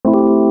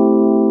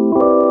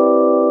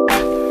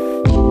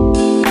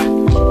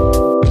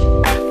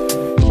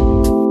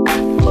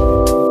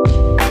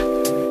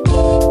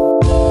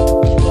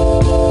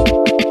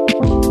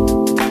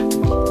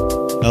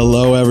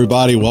Hello,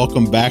 everybody.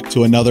 Welcome back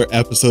to another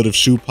episode of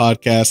Shoe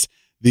Podcast,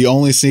 the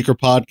only sneaker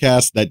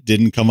podcast that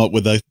didn't come up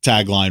with a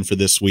tagline for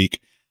this week.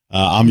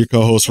 I'm your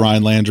co-host,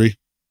 Ryan Landry.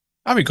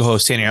 I'm your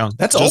co-host, Tanner Young.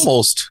 That's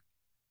almost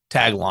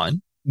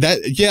tagline.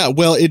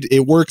 Well,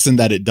 it works in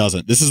that it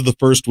doesn't. This is the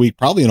first week,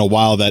 probably in a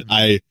while, that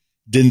I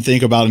didn't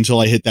think about until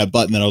I hit that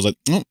button. That I was like,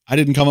 oh, I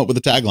didn't come up with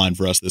a tagline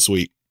for us this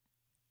week.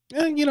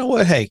 Yeah, you know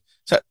what? Hey,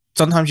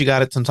 sometimes you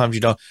got it, sometimes you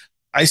don't.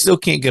 I still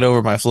can't get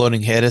over my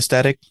floating head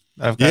aesthetic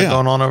that I've got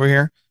going on over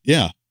here.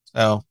 Yeah.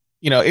 So,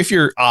 if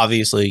you're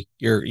obviously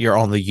you're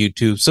on the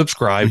YouTube,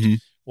 subscribed,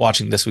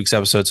 watching this week's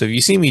episode. So if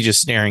you see me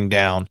just staring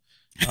down,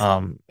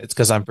 it's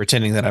because I'm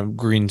pretending that I'm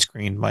green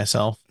screened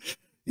myself.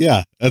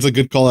 Yeah, that's a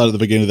good call out at the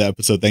beginning of the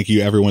episode. Thank you,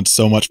 everyone,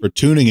 so much for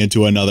tuning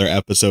into another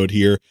episode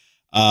here.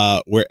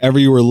 Wherever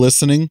you were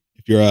listening,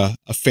 if you're a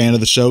fan of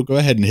the show, go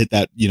ahead and hit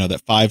that,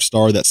 that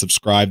 5-star, that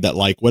subscribe, that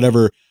like,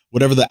 whatever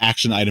the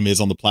action item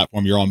is on the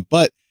platform you're on.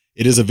 But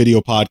it is a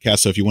video podcast,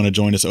 so if you want to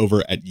join us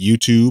over at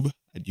YouTube,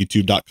 at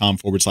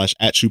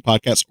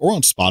youtube.com/@shoepodcast, or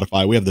on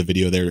Spotify, we have the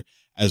video there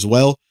as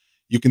well.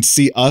 You can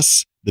see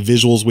us, the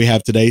visuals we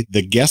have today,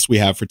 the guests we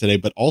have for today,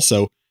 but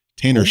also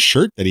Tanner's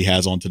shirt that he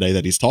has on today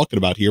that he's talking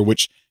about here,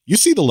 which you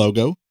see the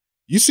logo,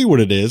 you see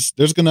what it is.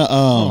 There's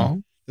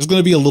gonna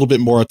be a little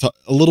bit more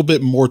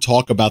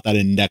talk about that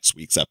in next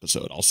week's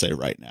episode. I'll say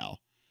right now.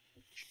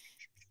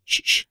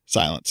 Shh,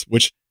 silence.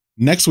 Which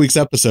next week's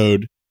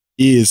episode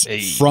is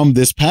from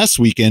this past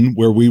weekend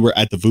where we were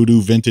at the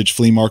Voodoo Vintage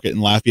Flea Market in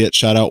Lafayette.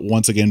 Shout out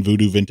once again,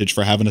 Voodoo Vintage,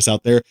 for having us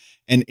out there.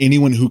 And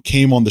anyone who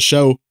came on the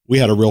show, we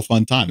had a real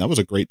fun time. That was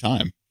a great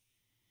time.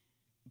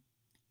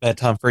 Bad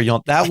time for a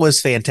yawn. That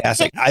was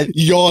fantastic.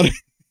 Yawn.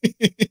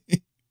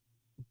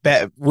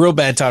 Real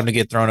bad time to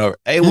get thrown over.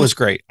 It was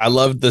great. I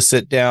loved the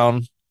sit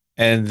down.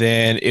 And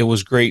then it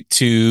was great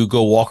to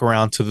go walk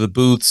around to the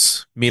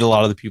booths, meet a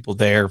lot of the people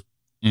there,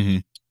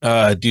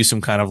 do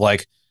some kind of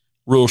like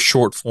real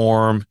short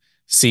form,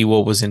 see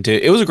what was into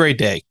it. It was a great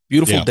day.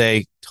 Beautiful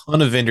day.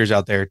 Ton of vendors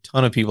out there,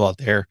 ton of people out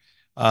there.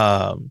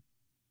 And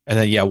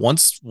then,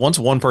 once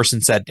one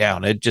person sat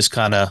down, it just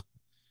kind of,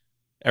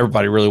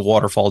 everybody really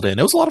waterfalled in.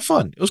 It was a lot of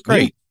fun. It was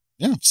great.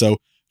 Yeah. So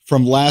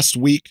from last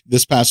week,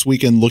 this past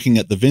weekend, looking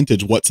at the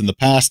vintage, what's in the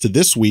past, to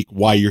this week,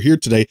 why you're here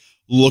today,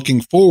 looking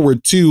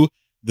forward to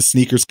the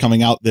sneakers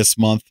coming out this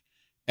month,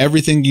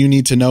 everything you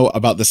need to know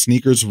about the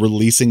sneakers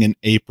releasing in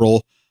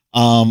April.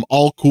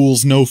 All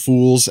cools, no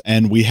fools.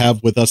 And we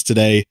have with us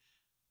today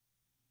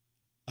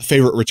a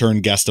favorite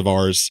return guest of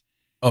ours.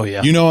 Oh,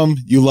 yeah. You know him.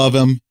 You love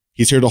him.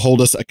 He's here to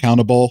hold us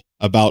accountable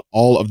about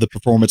all of the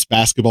performance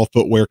basketball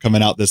footwear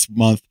coming out this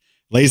month.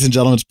 Ladies and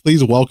gentlemen,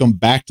 please welcome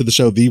back to the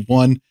show, the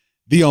one,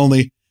 the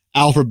only,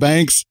 Alfred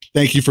Banks.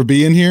 Thank you for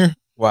being here.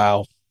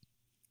 Wow.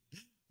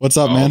 What's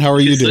up, man? How are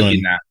you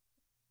doing?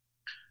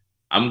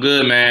 I'm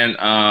good, man.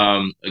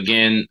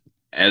 Again,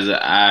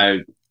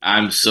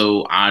 I'm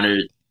so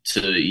honored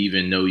to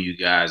even know you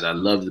guys. I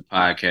love the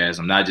podcast.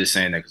 I'm not just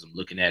saying that because I'm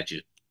looking at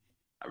you.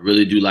 I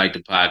really do like the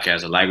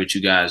podcast. I like what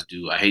you guys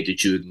do. I hate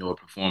that you ignore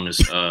performance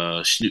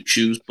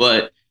shoes,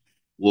 but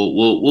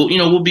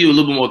we'll be a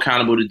little bit more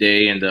accountable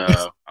today, and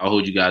I'll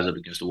hold you guys up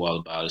against the wall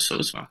about it, so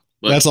it's fine.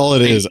 But that's all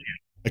it is.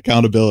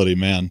 Accountability,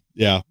 man.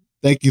 Yeah.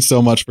 Thank you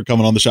so much for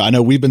coming on the show. I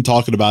know we've been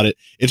talking about it.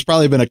 It's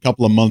probably been a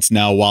couple of months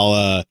now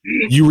while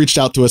you reached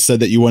out to us,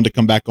 said that you wanted to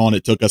come back on.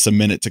 It took us a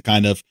minute to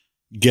kind of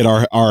get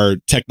our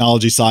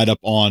technology side up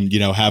on,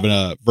 having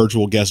a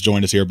virtual guest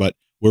join us here, but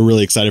we're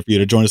really excited for you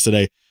to join us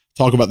today,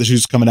 talk about the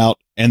shoes coming out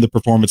and the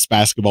performance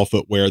basketball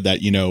footwear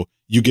that,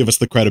 you give us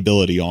the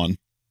credibility on.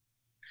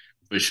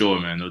 For sure,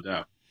 man. No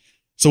doubt.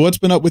 So what's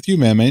been up with you,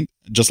 man?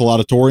 Just a lot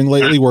of touring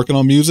lately, working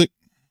on music?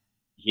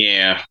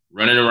 Yeah,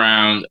 running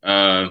around.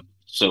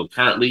 So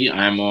currently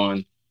I'm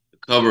on the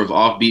cover of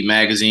Offbeat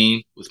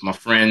magazine with my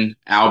friend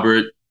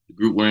Albert. The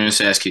group we're in,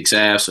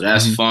 Saxkixave, so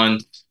that's fun.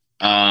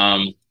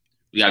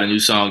 We got a new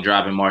song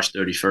dropping March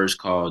 31st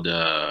called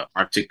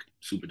Arctic.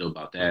 Super dope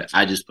about that.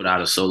 I just put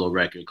out a solo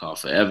record called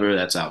Forever.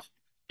 That's out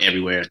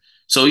everywhere.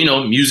 So,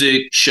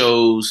 music,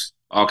 shows,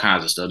 all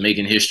kinds of stuff,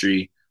 making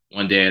history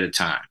one day at a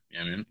time. You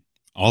know what I mean?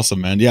 Awesome,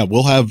 man. Yeah,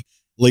 we'll have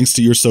links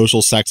to your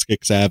social,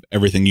 Saxkixave,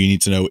 everything you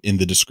need to know in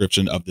the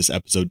description of this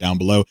episode down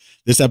below.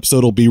 This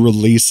episode will be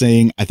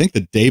releasing, I think,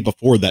 the day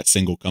before that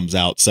single comes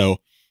out. So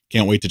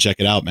can't wait to check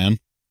it out, man.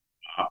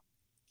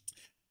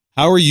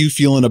 How are you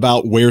feeling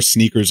about where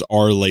sneakers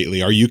are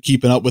lately? Are you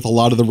keeping up with a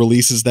lot of the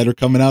releases that are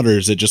coming out, or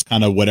is it just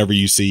kind of whatever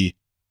you see?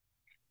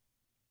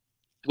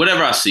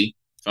 Whatever I see,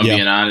 if I'm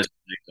being honest.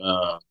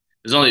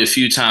 There's only a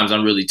few times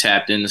I'm really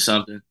tapped into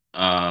something.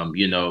 I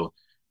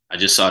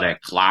just saw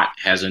that Clot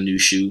has a new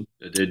shoe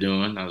that they're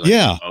doing. I was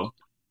like, oh.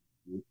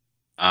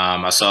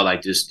 I saw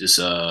like this.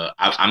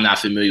 I'm not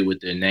familiar with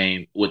their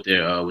name, with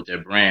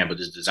their brand, but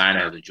this designer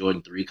has the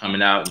Jordan 3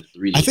 coming out, and the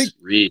 3 looks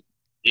ridiculous.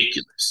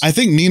 I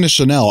think Nina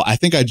Chanel. I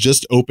think I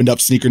just opened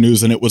up Sneaker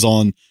News and it was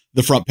on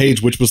the front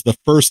page, which was the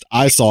first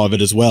I saw of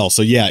it as well.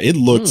 So yeah, it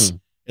looks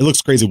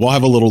crazy. We'll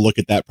have a little look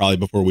at that probably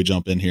before we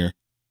jump in here.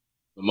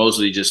 But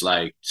mostly just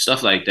like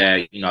stuff like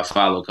that. I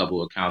follow a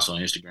couple of accounts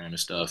on Instagram and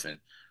stuff, and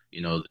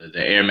the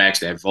Air Max,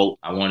 that Volt.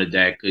 I wanted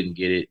that, couldn't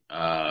get it.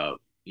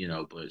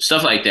 But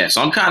stuff like that.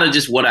 So I'm kind of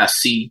just what I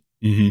see.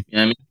 Mm-hmm. You know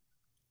what I mean?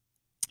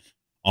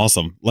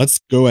 Awesome. Let's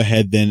go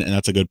ahead then, and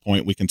that's a good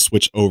point. We can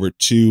switch over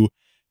to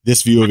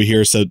this view over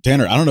here. So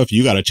Tanner, I don't know if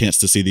you got a chance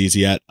to see these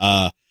yet.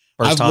 I've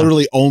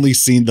literally only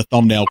seen the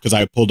thumbnail because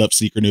I pulled up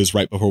Sneaker News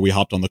right before we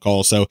hopped on the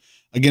call. So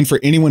again, for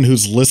anyone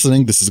who's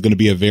listening, this is going to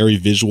be a very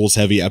visuals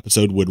heavy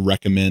episode. Would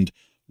recommend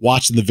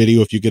watching the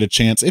video if you get a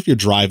chance. If you're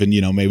driving,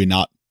 maybe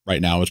not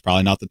right now. It's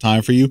probably not the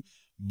time for you,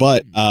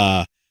 but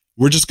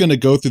we're just going to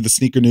go through the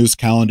Sneaker News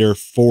calendar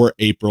for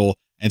April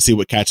and see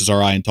what catches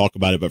our eye and talk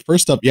about it. But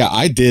first up,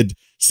 I did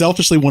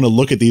selfishly want to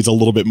look at these a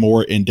little bit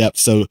more in depth.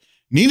 So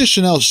Nina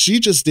Chanel, she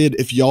just did,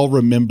 if y'all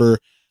remember,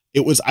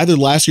 it was either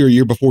last year or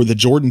year before, the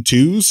Jordan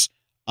 2s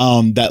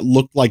that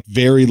looked like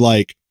very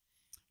like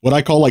what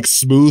I call like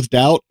smoothed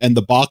out, and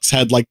the box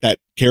had like that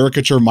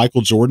caricature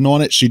Michael Jordan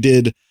on it. She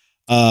did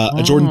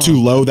a Jordan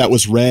 2 low that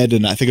was red,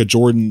 and I think a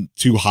Jordan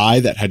 2 high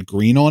that had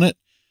green on it.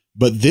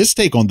 But this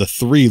take on the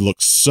 3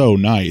 looks so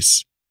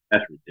nice.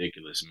 That's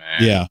ridiculous,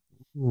 man. Yeah.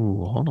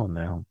 Ooh, hold on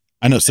now.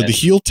 I know. So the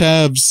heel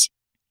tabs,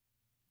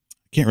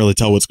 I can't really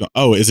tell what's going.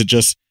 Oh, is it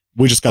just,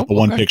 we just got the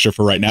one picture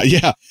for right now.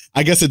 Yeah.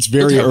 I guess it's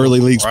very early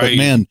leaks, but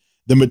man,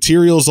 the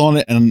materials on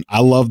it. And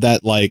I love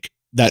that, like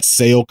that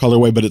sail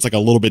colorway, but it's like a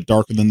little bit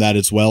darker than that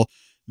as well.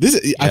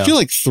 I feel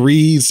like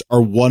 3s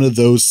are one of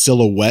those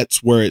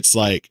silhouettes where it's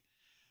like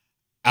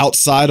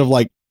outside of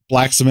like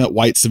black cement,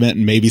 white cement,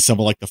 and maybe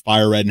something like the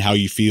fire red and how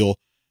you feel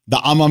the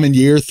I'm in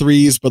year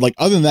 3s. But like,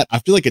 other than that, I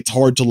feel like it's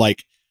hard to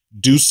like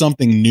do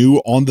something new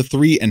on the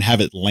 3 and have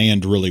it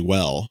land really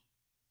well.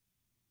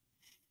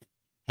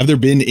 Have there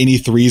been any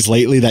 3s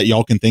lately that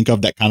y'all can think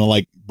of that kind of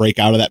like break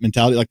out of that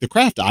mentality? Like the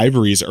Craft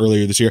Ivories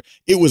earlier this year,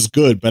 it was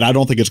good, but I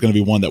don't think it's going to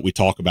be one that we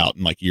talk about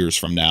in like years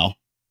from now.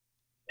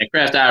 And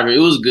Craft Ivory, it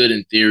was good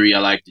in theory. I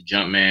like the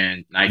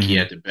Jumpman, Nike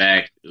at the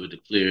back, it was the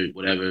clear,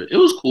 whatever. It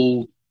was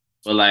cool,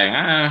 but like,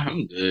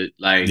 I'm good.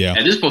 Like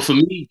at this point, for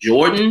me,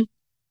 Jordan,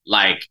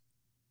 like,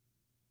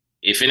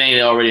 if it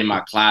ain't already in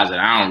my closet,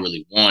 I don't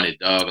really want it,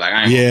 dog. Like,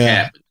 I ain't gonna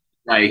cap it.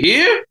 Right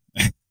here,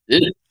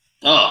 it's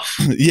tough.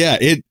 Yeah,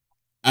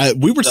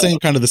 we were saying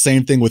kind of the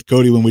same thing with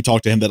Cody when we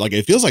talked to him, that like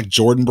it feels like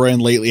Jordan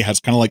Brand lately has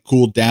kind of like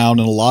cooled down,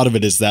 and a lot of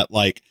it is that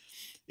like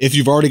if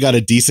you've already got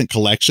a decent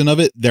collection of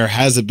it, there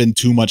hasn't been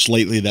too much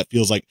lately that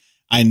feels like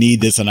I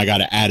need this and I got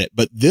to add it.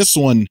 But this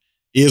one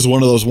is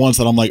one of those ones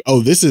that I'm like,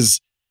 oh, this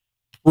is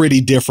pretty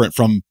different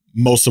from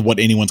most of what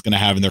anyone's going to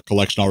have in their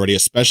collection already,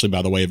 especially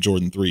by the way of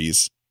Jordan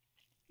 3s.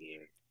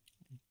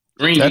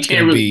 Green, that's you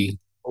can't really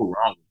go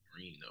wrong with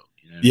green though.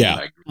 You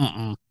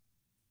know?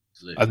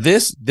 Like,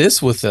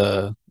 this with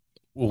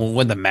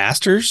when the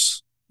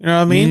Masters, you know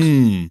what I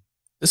mean?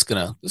 This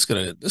gonna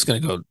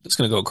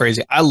go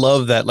crazy. I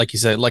love that, like you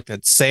said, like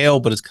that sail,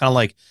 but it's kind of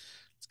like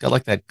it's got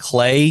like that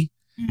clay.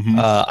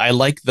 I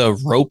like the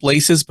rope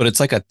laces, but it's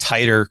like a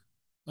tighter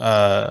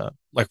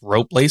like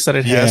rope lace that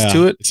it has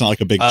to it. It's not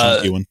like a big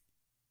chunky one.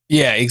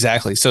 Yeah,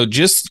 exactly. So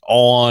just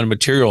on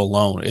material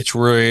alone, it's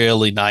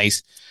really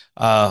nice.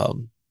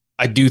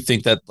 I do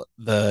think that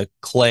the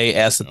clay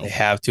S that they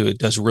have to it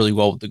does really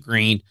well with the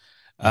green.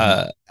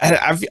 I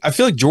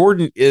feel like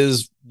Jordan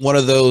is one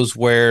of those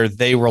where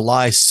they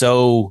rely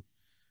so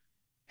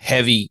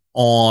heavy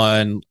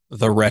on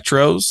the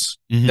retros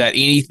that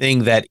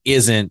anything that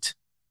isn't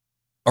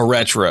a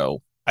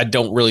retro, I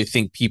don't really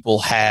think people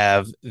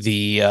have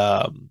the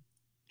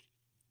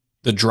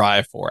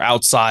drive for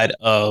outside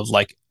of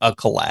like a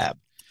collab.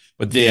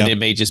 But then it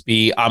may just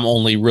be, I'm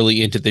only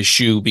really into this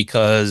shoe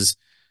because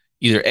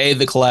either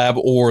the collab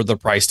or the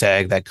price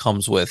tag that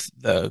comes with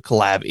the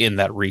collab in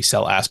that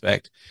resale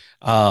aspect.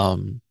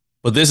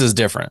 But this is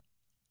different.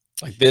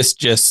 Like this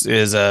just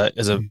is a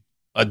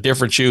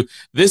different shoe.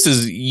 This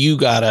is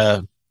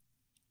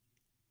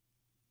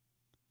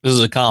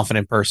a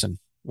confident person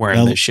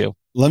wearing this shoe.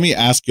 Let me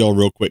ask y'all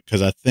real quick,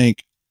 because I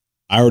think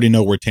I already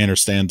know where Tanner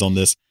stands on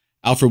this.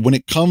 Alfred, when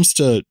it comes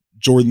to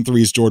Jordan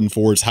 3s, Jordan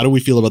 4s, how do we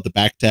feel about the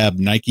back tab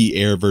Nike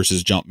Air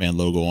versus Jumpman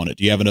logo on it?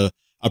 Do you have a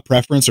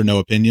preference or no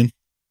opinion?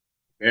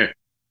 Yeah,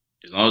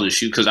 as long as the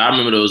shoe, because I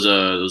remember those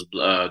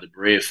the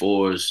Bread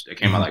 4s that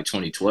came out like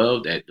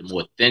 2012, that the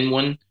more thin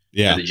one,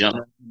 the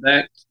Jumpman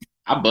back.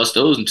 I bust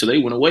those until they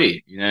went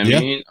away. You know what I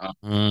mean?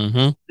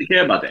 I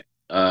care about that.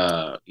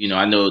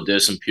 I know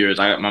there's some purists.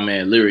 I got my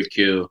man Lyric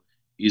Kill.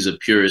 He's a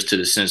purist to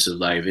the sense of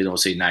like, if they don't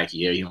say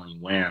Nike Air, he don't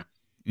even wear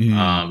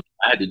them.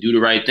 I had to do the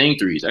right thing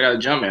 3s. I got a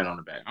Jumpman on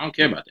the back. I don't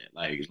care about that.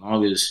 Like as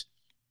long as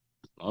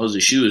the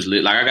shoe is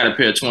lit. Like I got a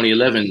pair of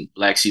 2011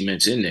 black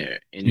cements in there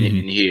in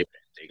here.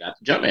 They got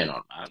the Jumpman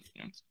on. I don't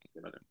care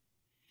about that.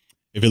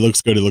 If it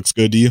looks good, it looks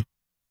good to you.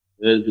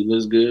 If it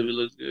looks good, it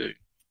looks good.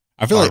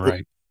 I feel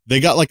like they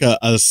got like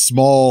a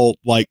small,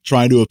 like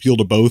trying to appeal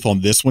to both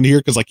on this one here.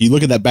 Because like you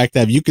look at that back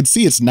tab, you can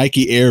see it's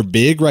Nike Air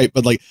big, right?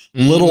 But like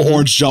little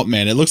orange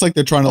Jumpman. It looks like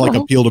they're trying to like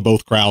appeal to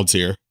both crowds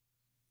here.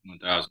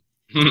 1,000.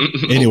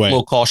 Anyway,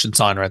 little caution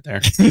sign right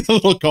there. A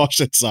little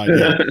caution sign.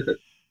 Yeah.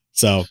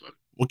 So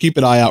we'll keep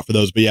an eye out for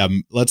those. But yeah,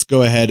 let's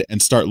go ahead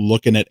and start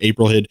looking at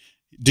April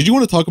Did you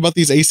want to talk about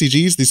these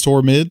ACGs, these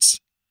Torre Mids?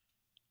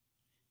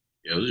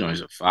 Yeah, those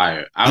joints are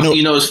fire.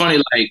 You know, it's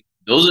funny. Like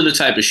those are the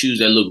type of shoes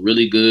that look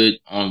really good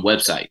on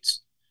websites.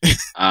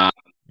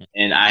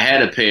 And I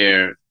had a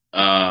pair,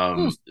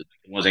 the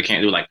ones that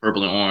can't do like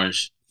purple and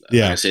orange.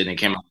 Yeah. Like I said, they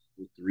came out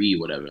with 3 or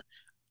whatever.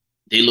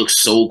 They look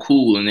so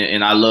cool,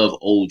 and I love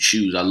old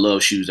shoes. I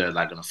love shoes that are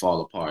like gonna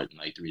fall apart in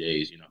like 3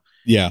 days, you know.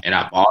 Yeah. And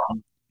I bought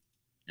them,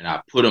 and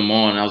I put them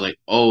on, and I was like,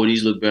 oh,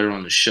 these look better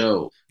on the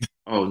shelf.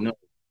 Oh no.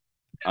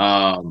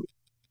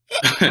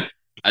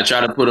 I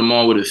tried to put them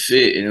on with a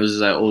fit, and it was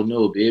just like, oh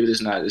no, baby,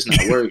 it's not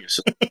working.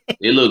 So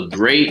they look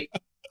great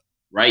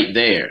right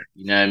there.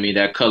 You know what I mean?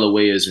 That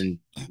colorway is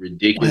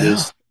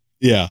ridiculous. Wow.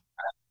 Yeah.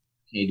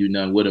 Can't do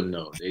nothing with them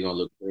though. They're gonna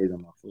look crazy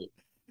on my foot.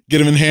 Get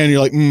them in hand,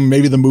 you're like,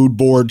 maybe the mood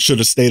board should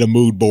have stayed a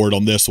mood board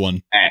on this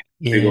one.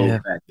 Yeah.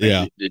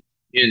 Yeah.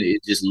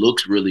 It just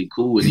looks really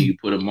cool, and then you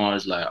put them on,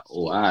 it's like,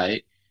 oh, all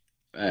right.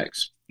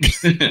 Facts.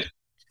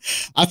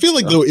 I feel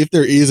like though, if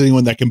there is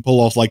anyone that can pull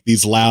off like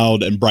these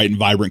loud and bright and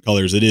vibrant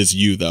colors, it is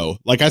you though.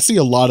 Like I see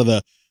a lot of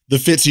the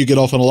fits you get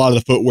off on a lot of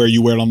the footwear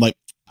you wear, and I'm like,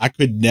 I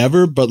could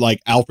never, but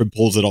like Alfred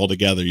pulls it all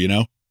together, you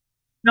know?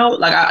 No,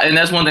 like, and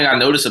that's one thing I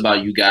noticed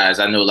about you guys.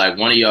 I know like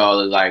one of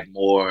y'all is like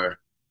more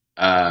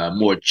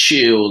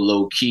chill,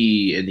 low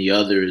key, and the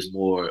other is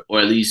more,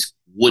 or at least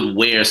would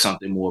wear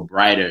something more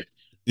brighter.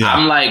 Yeah.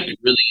 I'm like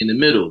really in the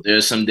middle.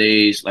 There's some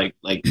days like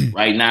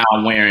right now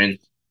I'm wearing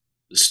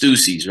the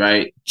Stussies,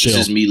 right? Chill.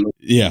 This is me.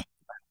 Yeah.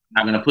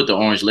 I'm not gonna put the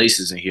orange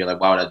laces in here. Like,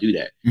 why would I do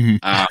that? Mm-hmm.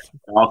 I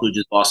also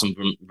just bought some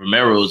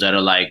Vomeros that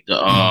are like the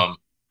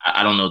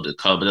I don't know the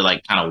color, but they're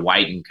like kind of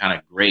white and kind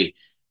of gray.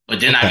 But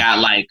then I got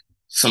like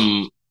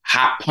some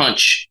Hot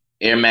Punch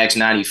Air Max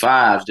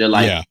 95s. They're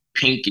like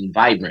pink and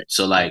vibrant.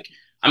 So like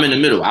I'm in the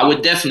middle. I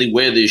would definitely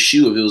wear this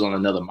shoe if it was on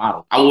another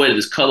model. I would wear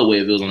this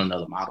colorway if it was on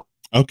another model.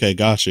 Okay,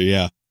 gotcha.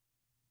 Yeah.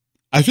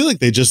 I feel like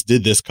they just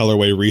did this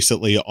colorway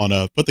recently on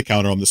put the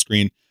counter on the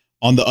screen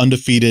on the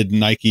undefeated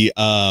Nike,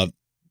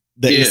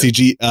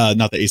 ACG,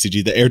 not the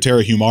ACG, the Air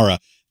Terra Humara.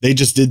 They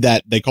just did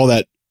that. They call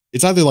that,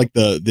 it's either like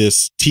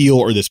this teal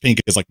or this pink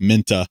is like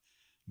Minta.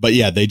 But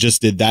yeah, they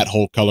just did that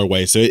whole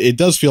colorway. So it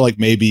does feel like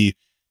maybe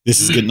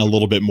this is getting a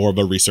little bit more of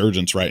a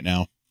resurgence right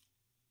now.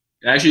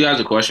 Can I ask you guys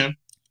a question?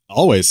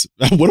 Always.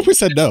 What if we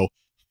said no?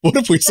 What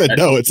if we said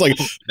no? It's like,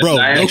 bro,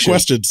 no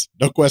questions.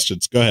 No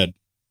questions. Go ahead.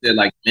 They're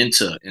like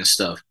Minta and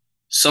stuff.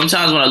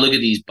 Sometimes when I look at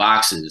these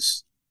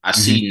boxes, I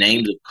see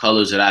names of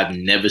colors that I've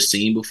never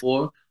seen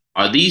before.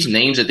 Are these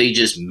names that they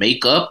just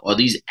make up, or are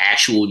these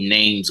actual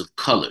names of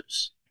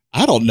colors?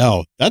 I don't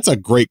know. That's a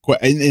great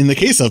question. In the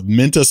case of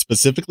Minta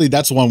specifically,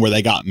 that's one where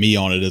they got me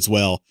on it as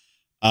well.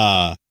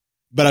 But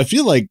I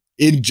feel like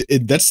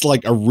that's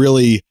like a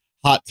really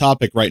hot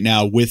topic right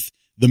now with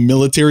the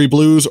military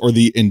blues or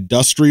the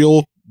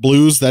industrial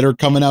blues that are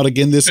coming out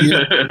again this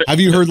year. Have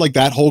you heard like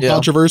that whole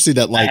controversy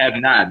that like I have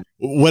not.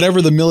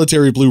 Whatever the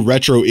military blue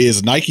retro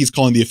is, Nike's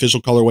calling the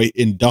official colorway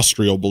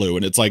industrial blue,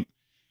 and it's like,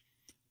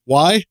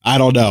 why? I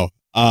don't know.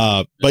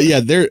 But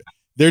yeah,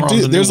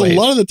 there's a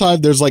lot of the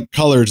time there's like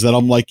colors that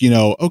I'm like, you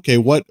know, okay,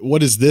 what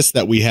is this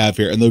that we have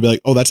here? And they'll be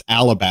like, oh, that's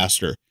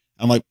alabaster.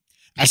 I'm like,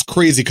 that's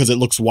crazy because it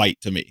looks white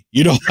to me.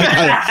 You know,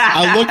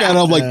 I look at it,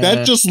 I'm like,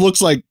 that just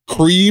looks like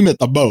cream at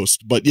the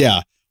most. But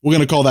yeah, we're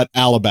going to call that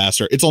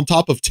alabaster. It's on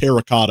top of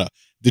terracotta.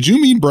 Did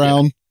you mean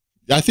brown?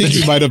 I think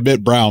you might have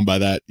meant brown by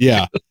that.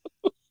 Yeah.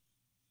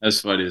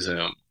 That's funny as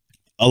hell.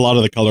 A lot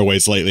of the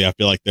colorways lately, I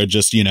feel like they're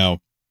just, you know,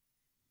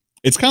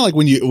 it's kind of like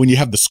when you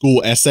have the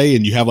school essay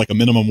and you have like a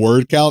minimum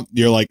word count,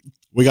 you're like,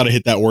 we got to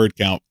hit that word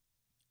count.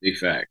 Big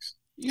facts.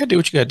 You got to do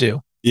what you got to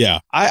do. Yeah.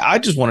 I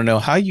just want to know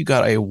how you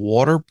got a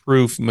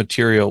waterproof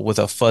material with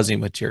a fuzzy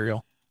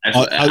material.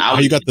 How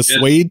you got the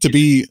suede to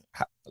be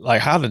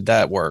like, how did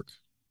that work?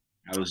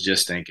 I was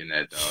just thinking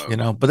that, dog. You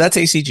know, but that's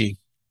ACG.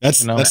 That's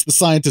the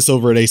scientists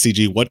over at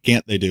ACG. What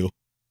can't they do?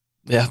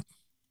 Yeah.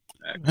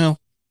 Well,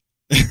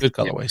 good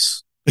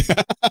colorways.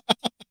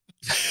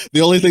 The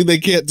only thing they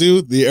can't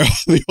do, the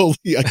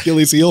only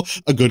Achilles heel,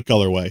 a good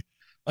colorway.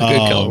 A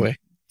good colorway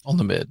on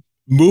the mid.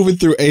 Moving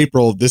through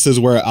April, this is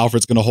where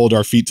Alfred's going to hold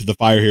our feet to the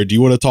fire here. Do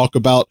you want to talk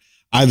about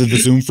either the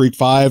Zoom Freak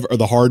 5 or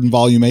the Harden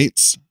Volume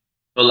 8s?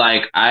 But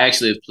like, I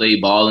actually have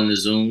played ball in the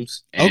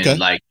Zooms, and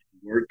like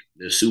work.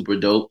 They're super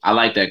dope. I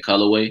like that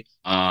colorway.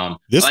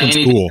 This like one's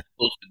cool.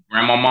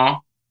 Grandmama,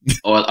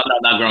 or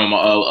not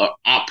Grandmama,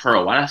 Aunt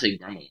Pearl. Why did I say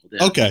Grandmama?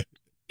 Okay.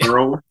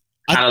 Pearl.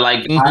 Kind of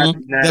like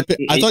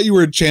I thought you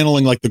were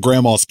channeling like the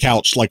grandma's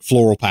couch, like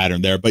floral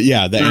pattern there, but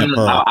yeah, the Aunt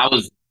Pearl.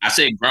 I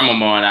said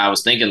Grandmama, and I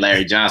was thinking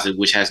Larry Johnson,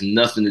 which has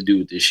nothing to do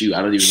with this shoe.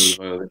 I don't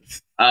even know.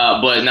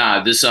 But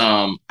nah, this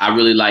I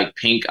really like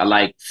pink. I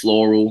like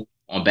floral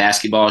on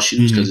basketball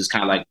shoes because it's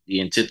kind of like the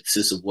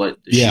antithesis of what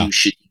the shoe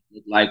should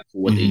look like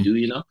for what they do.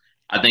 You know,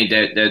 I think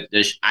that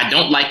I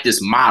don't like this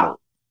model.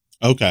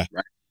 Okay,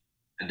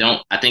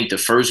 right. I think the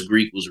first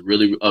Freak was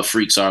really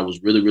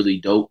really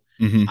dope.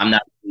 I'm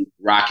not really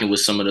rocking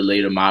with some of the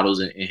later models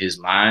in his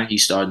line.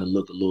 He's starting to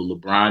look a little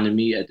LeBron to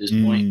me at this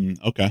point.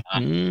 Okay.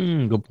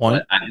 Good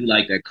point. But I do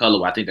like that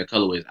color. I think that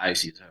colorway is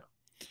icy as hell.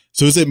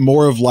 So is it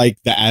more of like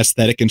the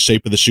aesthetic and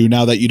shape of the shoe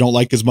now that you don't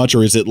like as much,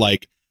 or is it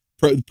like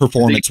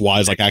performance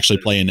wise, like actually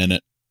playing in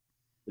it?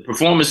 The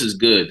performance is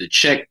good. The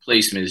check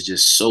placement is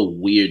just so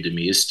weird to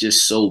me. It's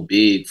just so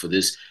big for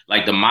this.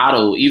 Like the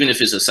model, even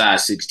if it's a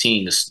size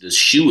 16, the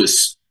shoe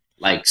is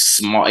like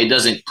small. It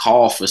doesn't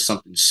call for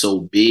something so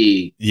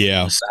big.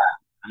 Yeah.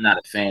 I'm not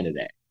a fan of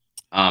that.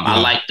 I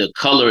like the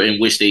color in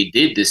which they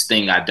did this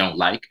thing. I don't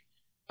like.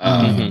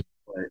 But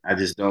I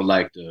just don't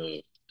like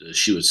the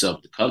shoe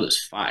itself. The color's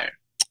fire.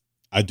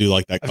 I do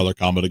like that color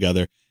combo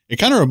together. It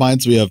kind of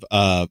reminds me of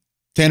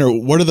Tanner,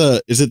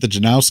 is it the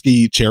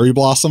Janowski cherry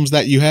blossoms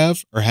that you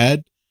have or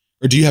had?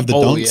 Or do you have the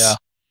dunks? Yeah.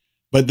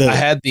 But I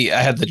had the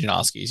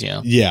Janowskis,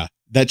 yeah. Yeah.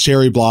 That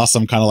cherry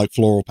blossom kind of like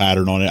floral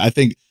pattern on it. I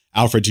think,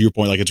 Alfred, to your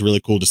point, like it's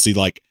really cool to see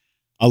like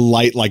a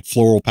light like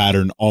floral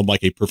pattern on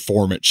like a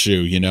performance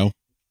shoe, you know?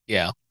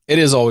 Yeah. It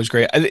is always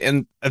great.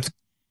 And I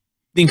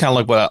think kind of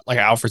like what like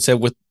Alfred said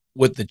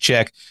with the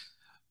check.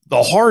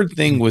 The hard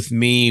thing with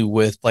me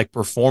with like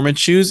performance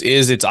shoes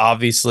is it's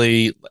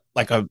obviously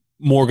like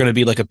more going to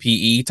be like a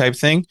PE type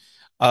thing.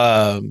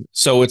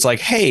 So it's like,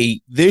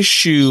 hey, this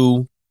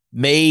shoe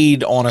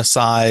made on a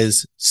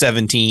size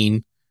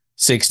 17,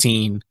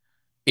 16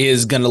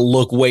 is going to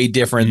look way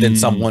different than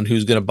someone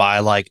who's going to buy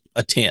like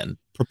a 10.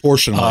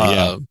 Proportionally,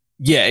 yeah.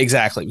 Yeah,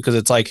 exactly. Because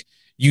it's like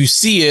you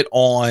see it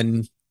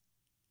on,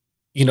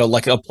 you know,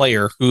 like a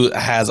player who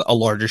has a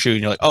larger shoe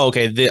and you're like, oh,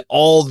 okay,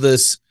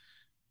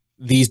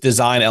 these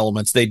design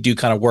elements, they do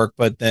kind of work,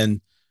 but then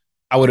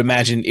I would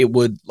imagine it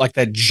would like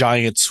that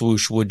giant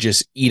swoosh would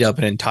just eat up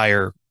an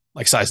entire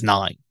like size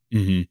 9.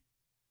 Mm-hmm.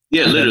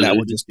 Yeah, literally. That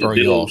would just throw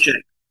you off. Check.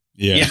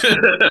 Yeah.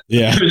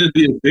 Yeah. It would just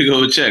be a big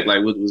old check.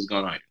 Like what's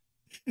going on here?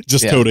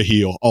 Just toe to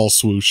heel, all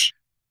swoosh.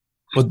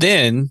 But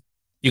then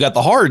you got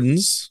the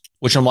Hardens,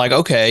 which I'm like,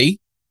 okay,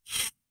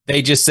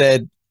 they just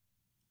said,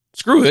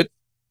 screw it.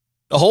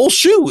 The whole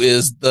shoe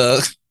is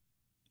the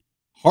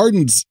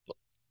Hardens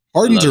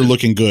are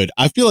looking good.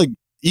 I feel like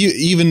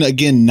even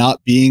again,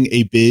 not being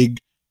a big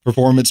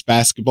performance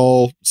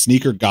basketball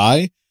sneaker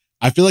guy,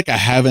 I feel like I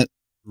haven't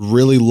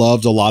really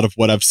loved a lot of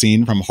what I've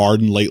seen from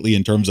Harden lately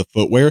in terms of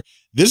footwear.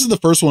 This is the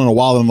first one in a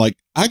while. I'm like,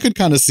 I could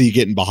kind of see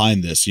getting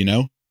behind this, you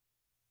know?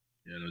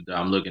 Yeah,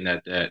 I'm looking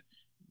at that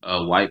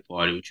white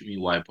party. What you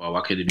mean white party?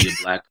 Why could it be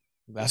a black?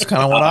 That's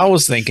kind of what I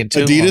was thinking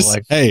too. Adidas,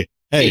 like, hey,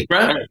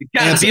 bro, it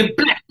gotta be a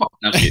black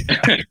party.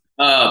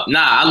 No,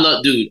 I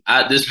love, dude.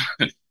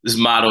 This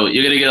model,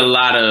 you're gonna get a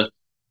lot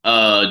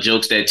of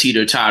jokes that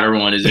teeter totter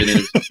on is in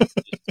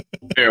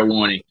it. Fair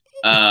warning.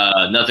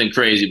 Nothing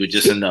crazy, but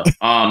just enough.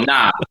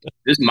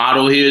 This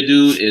model here,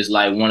 dude, is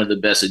like one of the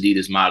best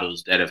Adidas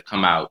models that have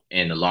come out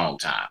in a long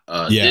time.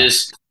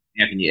 This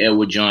Anthony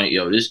Edward joint,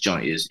 this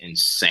joint is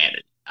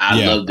insanity.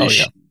 I love this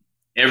shit.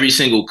 Every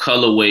single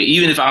colorway,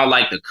 even if I don't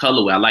like the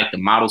colorway, I like the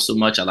model so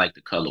much, I like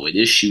the colorway.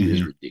 This shoe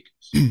is ridiculous.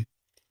 And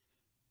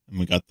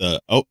we got the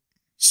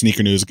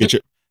sneaker news.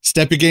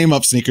 Step your game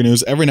up, sneaker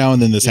news. Every now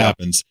and then this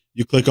happens.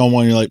 You click on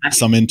one, you're like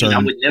some intern. I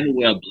would never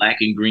wear a black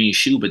and green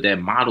shoe, but that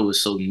model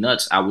is so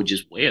nuts. I would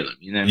just wear them.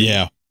 You know what I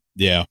mean?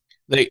 Yeah.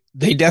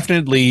 They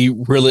definitely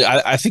really.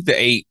 I think the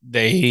 8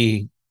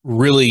 they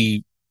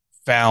really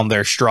found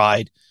their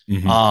stride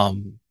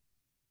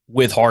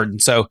with Harden.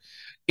 So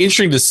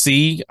interesting to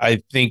see.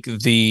 I think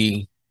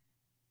the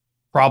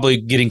probably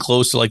getting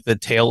close to like the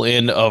tail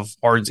end of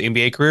Harden's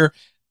NBA career.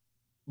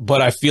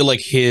 But I feel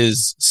like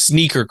his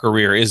sneaker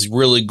career is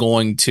really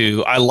going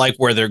to. I like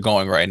where they're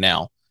going right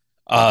now.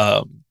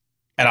 And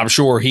I'm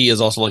sure he is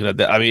also looking at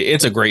that. I mean,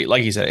 it's a great,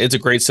 like he said, it's a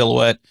great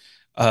silhouette.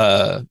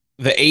 The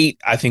 8,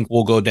 I think,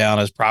 will go down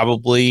as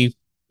probably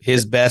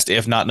his best,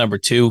 if not number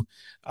 2,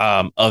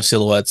 of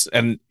silhouettes.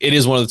 And it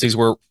is one of the things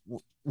where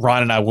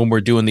Ron and I, when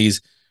we're doing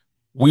these,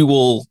 we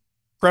will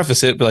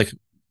preface it, be like,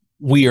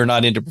 we are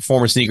not into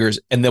performance sneakers.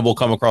 And then we'll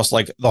come across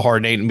like the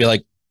Harden 8 and be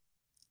like,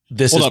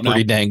 this is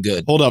pretty dang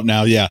good. Hold up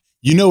now. Yeah.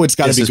 You know, it's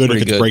got to be good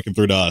if it's breaking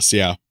through to us.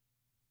 Yeah.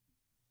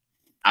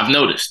 I've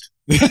noticed.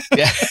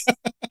 Yeah.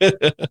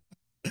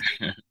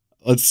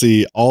 Let's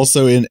see.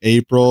 Also in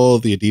April,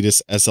 the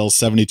Adidas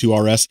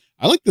SL72 RS.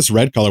 I like this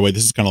red colorway.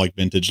 This is kind of like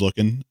vintage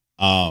looking.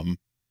 The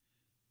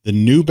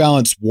New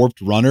Balance Warped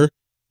Runner.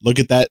 Look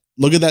at that.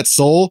 Look at that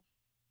sole.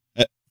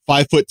 At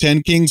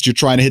 5'10" Kings, you're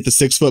trying to hit the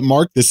 6 foot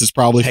mark. This is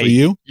probably for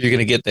you. You're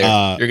gonna get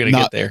there. You're gonna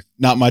get there.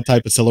 Not my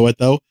type of silhouette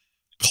though.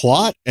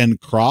 Clot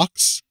and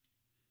Crocs.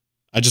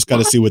 I just got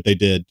to see what they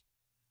did.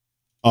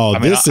 Oh,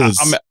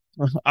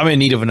 I'm in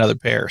need of another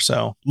pair.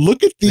 So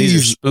look at these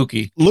are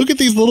spooky. Look at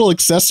these little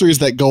accessories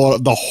that go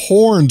on, the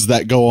horns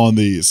that go on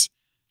these.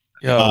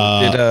 Yo,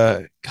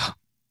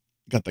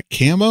 got the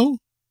camo.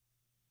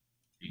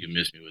 You can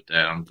miss me with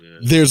that. I'm good.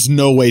 There's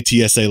no way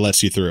TSA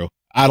lets you through.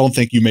 I don't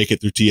think you make it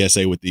through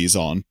TSA with these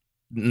on.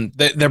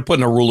 They're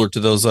putting a ruler to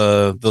those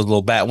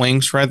little bat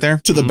wings right there.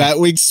 To the bat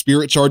wings,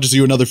 Spirit charges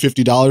you another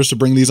 $50 to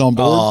bring these on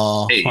board.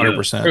 Oh,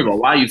 100%.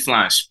 Why are you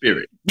flying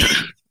Spirit?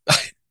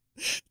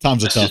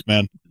 Times are tough,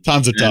 man.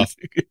 Times are tough.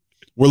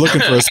 We're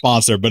looking for a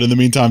sponsor, but in the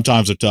meantime,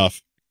 times are tough.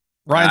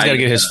 Ryan's got to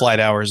get his flight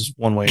hours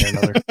one way or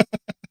another.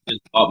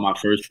 bought my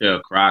first pair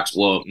of Crocs.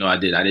 Well, no, I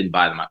did. I didn't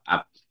buy them.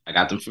 I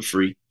got them for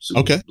free. Super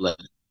Okay.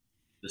 blessed.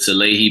 The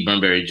Salehi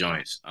Bunbury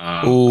joints.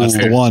 That's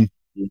the one.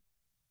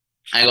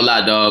 I ain't gonna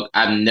lie, dog.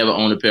 I've never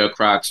owned a pair of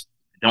Crocs.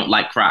 I don't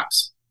like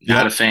Crocs.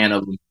 Not a fan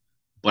of them.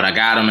 But I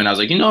got them, and I was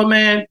like, you know what,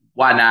 man?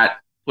 Why not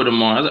put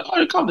them on? I was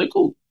like, oh, they're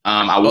cool.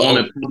 I wore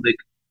them in public.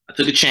 I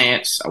took a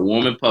chance. I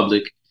wore them in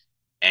public,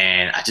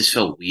 and I just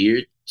felt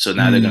weird. So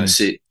now they're gonna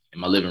sit in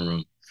my living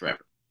room forever.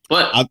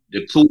 But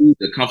they're cool.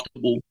 They're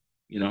comfortable.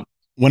 You know.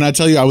 When I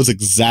tell you I was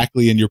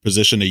exactly in your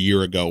position a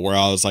year ago, where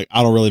I was like,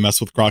 I don't really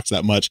mess with Crocs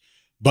that much,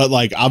 but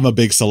like I'm a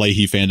big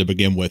Salehi fan to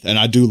begin with, and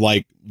I do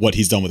like what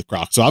he's done with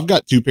Crocs. So I've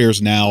got 2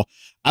 pairs now.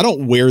 I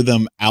don't wear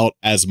them out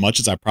as much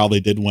as I probably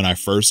did when I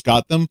first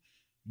got them,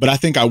 but I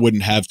think I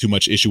wouldn't have too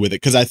much issue with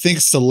it because I think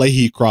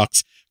Salehi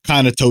Crocs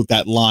kind of tote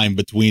that line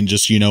between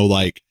just, you know,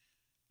 like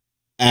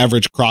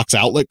average Crocs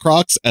outlet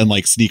Crocs and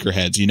like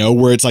sneakerheads, you know,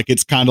 where it's like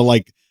it's kind of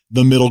like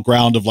the middle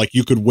ground of like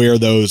you could wear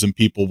those and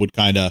people would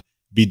kind of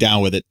be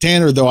down with it.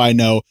 Tanner, though, I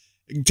know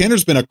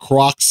Tanner's been a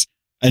Crocs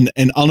an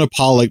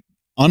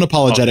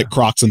unapologetic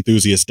Crocs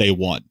enthusiast day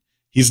one.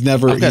 He's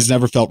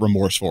never felt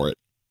remorse for it.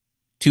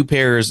 2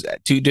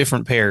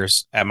 different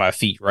pairs at my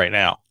feet right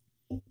now.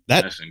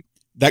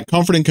 That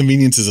comfort and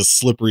convenience is a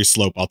slippery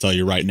slope, I'll tell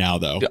you right now,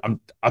 though.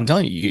 I'm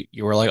telling you,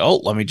 you were like, oh,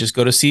 let me just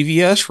go to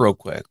CVS real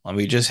quick. Let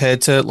me just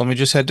head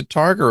to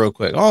Target real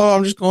quick. Oh,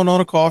 I'm just going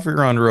on a coffee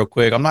run real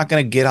quick. I'm not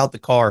gonna get out the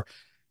car.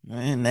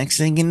 And next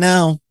thing you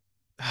know,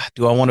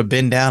 do I want to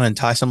bend down and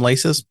tie some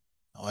laces?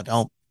 No, I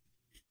don't.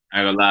 I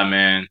ain't gonna lie,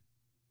 man.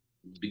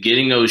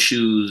 Getting those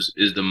shoes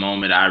is the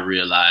moment I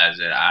realized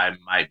that I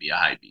might be a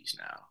hype beast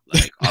now.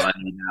 Like all I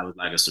need now is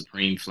like a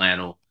Supreme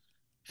flannel,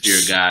 Fear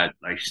of God,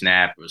 like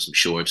snap or some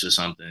shorts or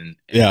something.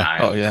 And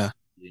I'm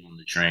on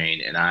the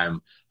train, and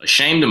I'm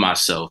ashamed of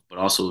myself, but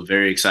also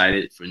very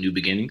excited for new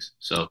beginnings.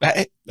 So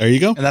there you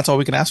go, and that's all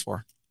we can ask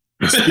for.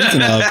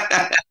 Speaking of,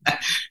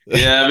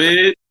 yeah,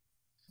 man.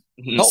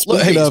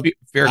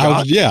 Fear of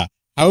God.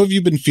 How have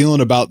you been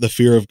feeling about the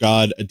Fear of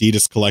God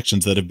Adidas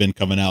collections that have been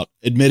coming out?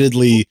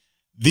 Admittedly,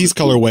 these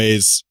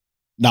colorways,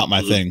 not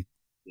my thing.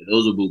 Yeah,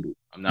 those are boo boo.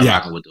 I'm not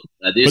rocking with those.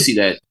 I did see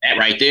that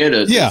right there.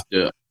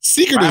 The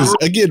sneaker news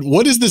again.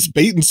 What is this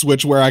bait and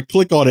switch where I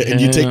click on it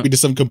and you take me to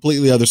some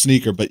completely other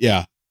sneaker? But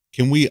yeah,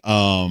 can we?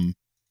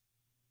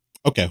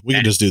 Okay, we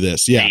can just do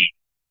this. Yeah,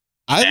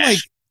 I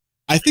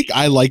think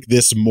I like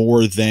this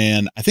more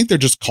than I think they're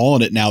just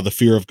calling it now. The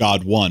Fear of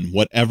God one,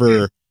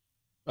 whatever.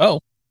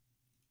 Oh,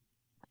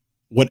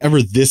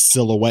 whatever this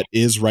silhouette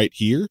is right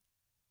here.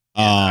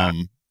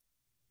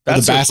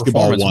 That's the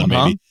basketball one, maybe.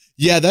 Huh?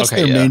 Yeah, that's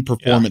their main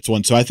performance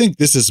one. So I think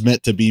this is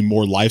meant to be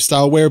more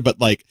lifestyle wear, but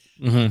like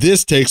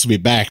this takes me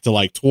back to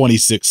like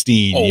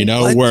 2016, you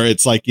know, where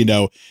it's like, you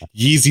know,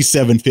 Yeezy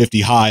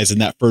 750 highs in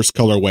that first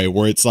colorway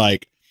where it's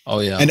like,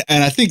 and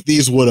I think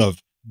these would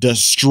have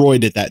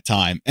destroyed at that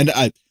time. And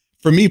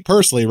for me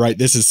personally, right,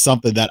 this is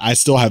something that I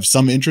still have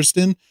some interest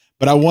in,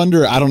 but I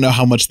don't know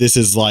how much this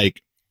is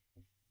like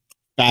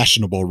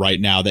fashionable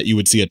right now that you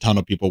would see a ton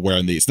of people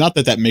wearing these. Not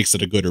that makes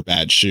it a good or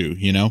bad shoe,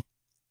 you know?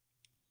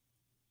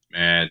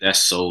 Man, that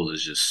sole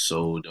is just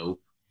so dope.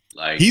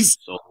 Like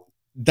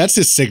that's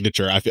his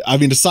signature. I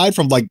mean, aside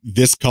from like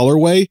this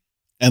colorway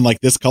and like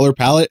this color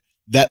palette,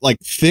 that like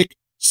thick,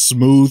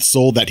 smooth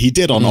sole that he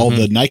did on all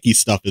the Nike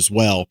stuff as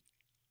well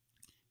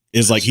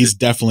is like he's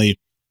definitely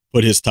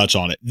put his touch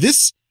on it.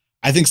 This,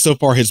 I think, so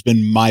far has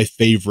been my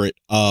favorite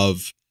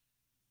of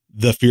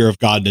the Fear of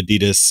God and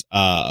Adidas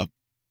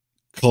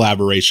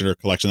collaboration or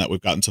collection that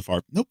we've gotten so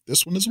far. Nope,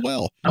 this one as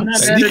well.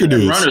 Sneaker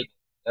news.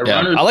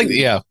 I like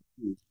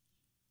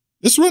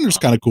this runner's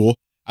kind of cool.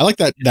 I like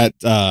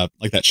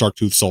that shark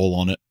tooth sole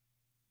on it.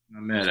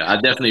 I'm not mad at it. I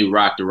definitely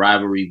rocked the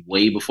Rivalry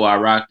way before I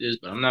rocked this,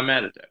 but I'm not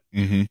mad at that.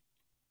 Mm-hmm.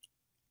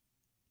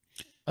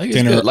 I think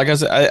it's good. Like I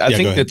said, I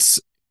think it's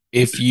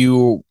if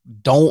you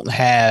don't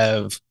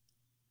have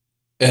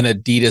an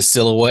Adidas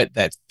silhouette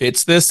that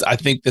fits this, I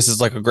think this is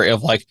like a great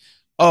of like,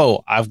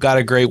 oh, I've got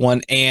a great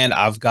one and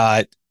I've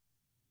got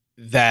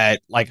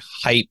that like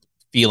hype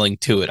feeling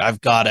to it.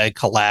 I've got a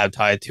collab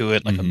tied to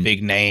it, like a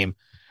big name.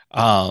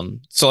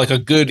 So like a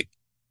good,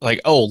 like,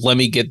 oh, let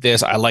me get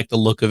this. I like the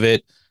look of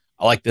it.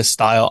 I like this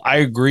style. I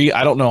agree.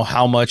 I don't know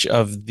how much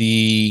of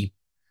the,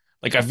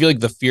 like, I feel like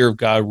the Fear of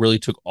God really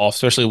took off,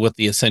 especially with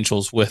the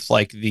essentials, with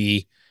like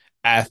the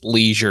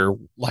athleisure,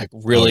 like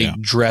really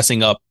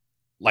dressing up,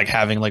 like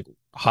having like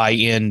high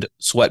end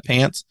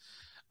sweatpants.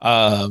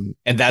 And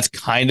that's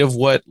kind of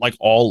what like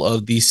all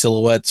of these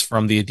silhouettes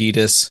from the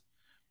Adidas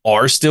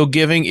are still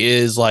giving,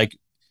 is like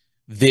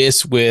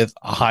this with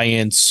a high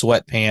end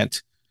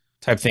sweatpant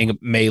type thing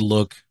may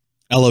look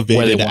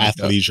elevated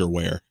athleisure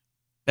wear.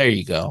 There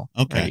you go.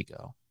 Okay. There you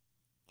go.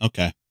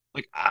 Okay.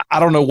 Like I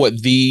don't know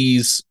what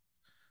these,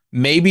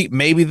 maybe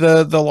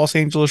the Los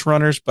Angeles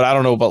runners, but I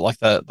don't know about like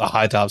the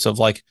high tops of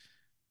like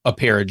a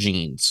pair of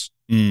jeans.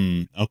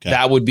 Okay.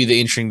 That would be the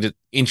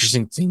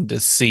interesting thing to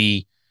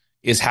see,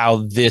 is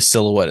how this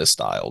silhouette is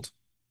styled.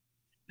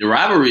 The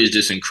Rivalry is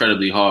just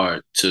incredibly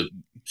hard to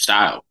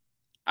style.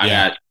 I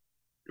got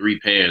 3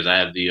 pairs. I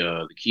have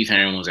the Keith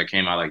Haring ones that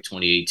came out like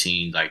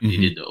 2018. Like they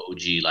did the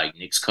OG like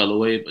Knicks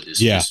colorway, but it's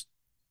just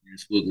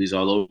squigglies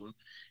all over.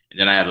 And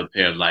then I have a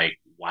pair of like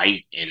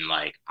white and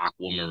like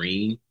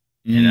aquamarine,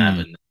 and I have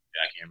another.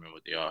 I can't remember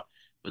what they are.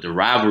 But the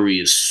Rivalry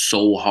is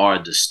so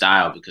hard to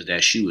style because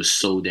that shoe is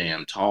so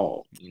damn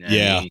tall. You know what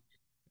I mean?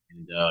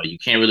 And you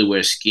can't really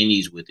wear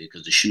skinnies with it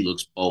because the shoe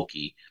looks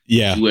bulky.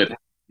 Yeah. If you wear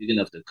big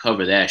enough to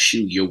cover that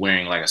shoe, you're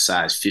wearing like a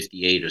size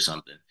 58 or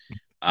something.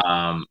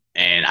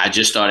 And I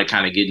just started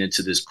kind of getting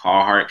into this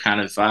Carhartt kind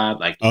of vibe.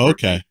 Like,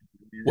 okay.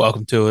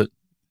 Welcome to it.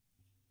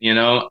 You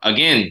know,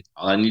 again,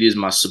 all I need is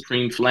my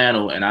Supreme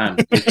flannel, and I'm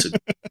good to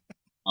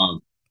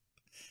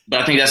but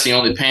I think that's the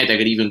only pant that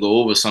could even go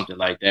over something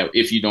like that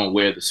if you don't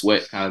wear the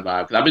sweat kind of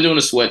vibe. Because I've been doing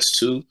the sweats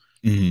too,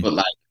 but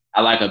like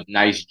I like a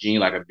nice jean,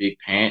 like a big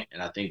pant,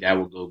 and I think that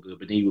would go good.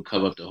 But then you would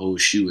cover up the whole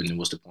shoe, and then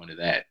what's the point of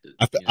that?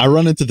 I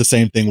run into the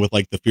same thing with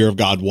like the Fear of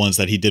God ones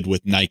that he did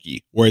with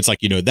Nike, where it's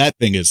like, you know, that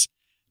thing is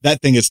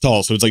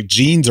tall, so it's like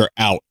jeans are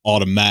out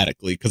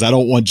automatically because I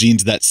don't want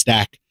jeans that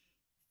stack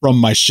from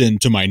my shin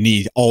to my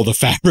knee, all the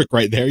fabric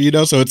right there, you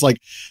know. So it's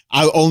like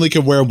I only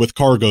can wear them with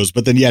cargos,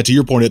 but then to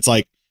your point, it's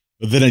like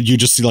then you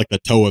just see like the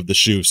toe of the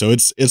shoe, so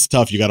it's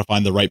tough. You got to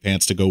find the right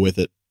pants to go with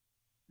it.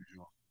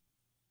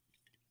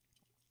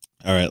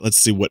 All right, let's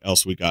see what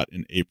else we got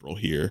in April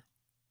here.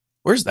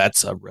 Where's that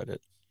subreddit?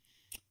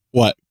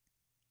 What?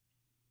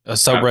 A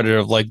subreddit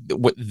of like,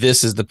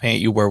 this is the pant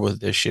you wear with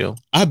this shoe.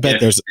 I bet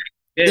there's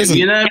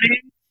you know what I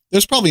mean?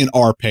 There's probably an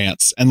R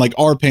pants, and like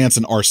R pants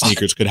and R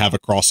sneakers could have a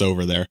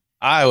crossover there.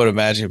 I would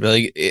imagine, but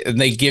like,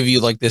 and they give you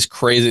like this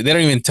crazy. They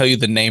don't even tell you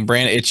the name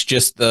brand. It's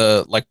just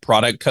the like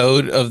product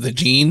code of the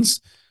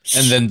jeans,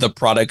 and then the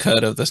product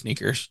code of the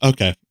sneakers.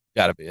 Okay.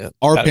 Gotta be it.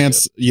 Our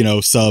pants, you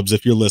know, subs,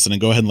 if you're listening,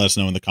 go ahead and let us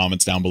know in the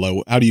comments down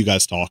below. How do you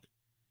guys talk?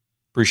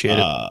 Appreciate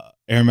it.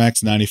 Air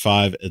Max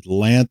 95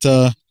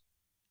 Atlanta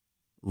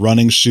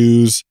running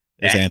shoes.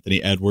 There's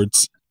Anthony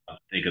Edwards.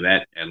 Think of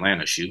that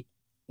Atlanta shoe.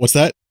 What's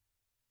that?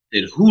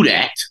 Did who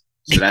that?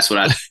 So that's what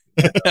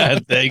I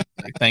Thank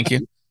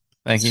you.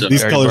 Thank you. So,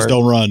 these colors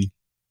don't run.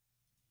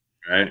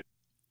 Right.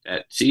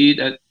 I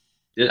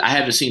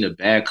haven't seen a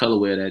bad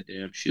colorway of that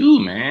damn shoe,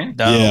 man.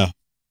 No. Yeah.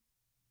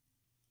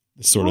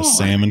 This sort of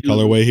salmon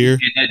colorway here.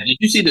 Did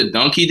you see the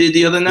dunk he did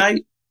the other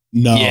night?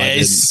 No.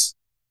 Yes.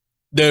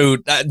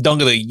 Dude, that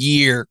dunk of the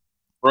year.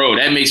 Bro,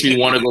 that makes me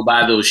want to go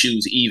buy those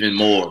shoes even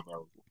more,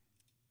 bro.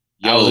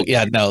 Yo.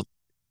 Yeah, no.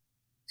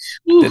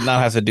 Oof. Did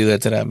not have to do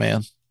that to that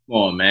man. Come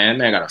on, man.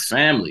 Man, I got a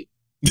family.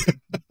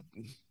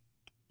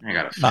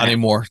 Not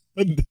anymore.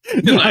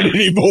 Not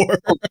anymore.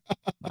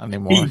 Not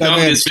anymore. That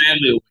man's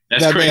family.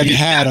 That's that crazy. Man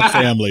had a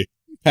family.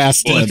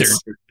 Past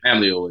tense.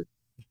 Family away.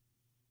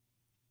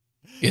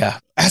 Yeah.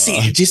 I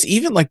see. Just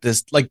even like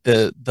this, like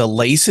the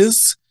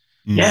laces.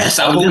 Yes.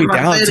 All the way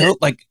down to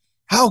like,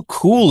 how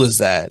cool is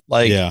that?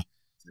 Like, yeah.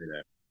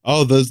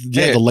 Oh,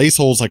 the lace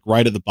holes like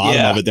right at the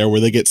bottom of it there where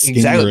they get skinnier.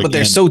 Exactly. But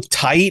they're so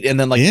tight, and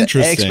then like the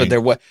X, but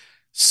they're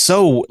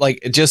so like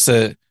just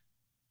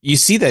you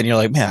see that and you're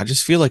like, man, I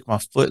just feel like my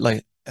foot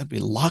like that'd be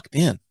locked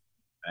in.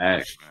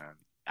 Facts, man.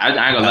 I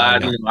ain't gonna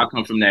lie, I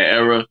come from that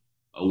era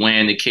of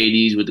wearing the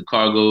KDs with the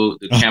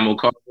camel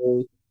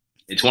cargo.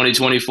 In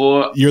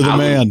 2024, you're the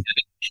man.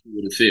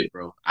 Would have fit,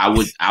 bro. I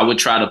would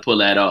try to pull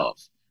that off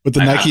with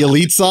the Nike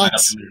Elite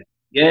socks.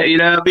 Yeah, you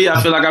know what I mean?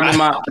 I feel like I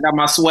got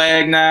my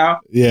swag now.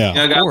 Yeah, you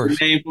know, I got a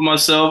name for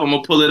myself. I'm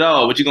gonna pull it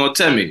off. What you gonna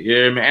tell me?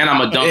 Yeah, man. And I'm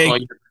gonna dunk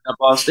on you up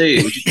off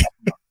stage. What you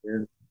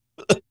talking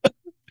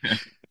about,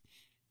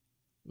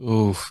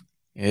 Oof.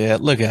 Yeah,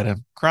 look at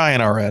him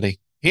crying already.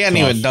 He hadn't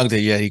even dunked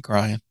it yet. He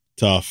crying.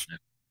 Tough.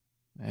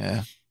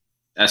 Yeah.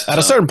 That's at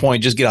a certain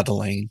point, just get out the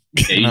lane.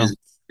 Yeah,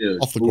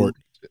 off the court.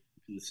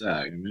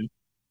 Side, man.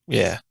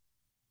 Yeah.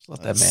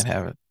 Let that man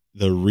have it.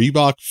 The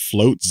Reebok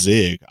Float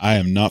Zig. I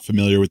am not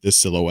familiar with this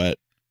silhouette.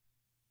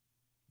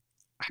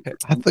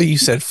 I thought you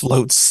said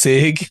Float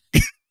Sig.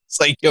 It's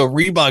like, yo,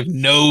 Reebok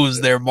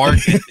knows their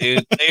market,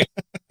 dude.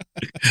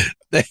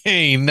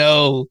 They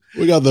know.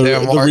 We got the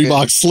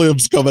Reebok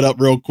Slims coming up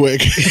real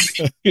quick.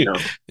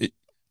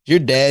 Your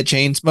dad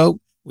chain smoke?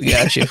 We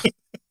got you.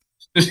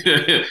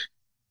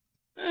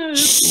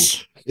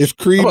 If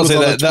Creed was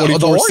on a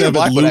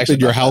 24/7 loop in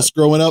your house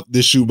growing up,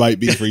 this shoe might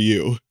be for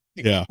you.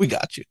 Yeah. We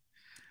got you.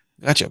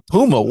 Gotcha.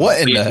 Puma, what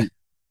in the?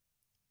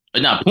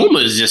 Nah, Puma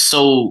is just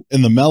so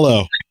in the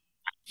mellow.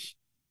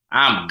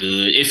 I'm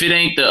good. If it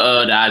ain't the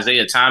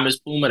Isaiah Thomas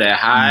Puma, that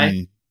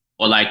high,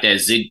 or like that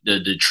Zig,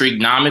 the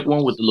trigonomic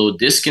one with the little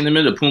disc in the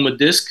middle, the Puma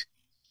disc,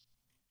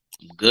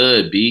 I'm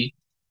good, B.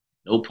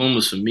 No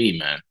Pumas for me,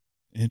 man.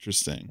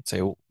 Interesting. Let's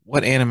say,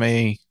 what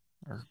anime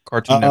or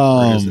cartoon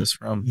network is this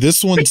from?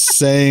 This one's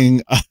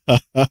saying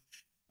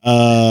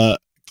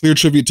clear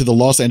tribute to the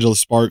Los Angeles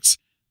Sparks,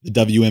 the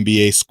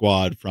WNBA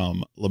squad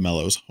from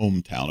LaMelo's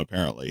hometown,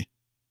 apparently.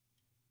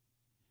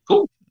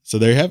 Cool. So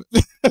there you have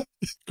it.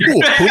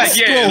 Cool.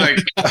 Yeah, like,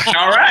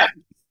 all right.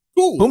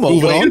 Cool.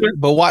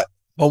 But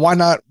why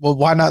not? Well,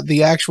 why not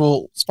the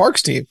actual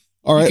Sparks team?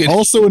 All right.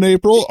 Also in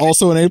April,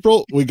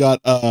 we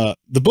got the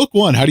book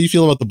one. How do you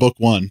feel about the book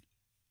one?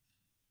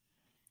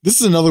 This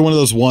is another one of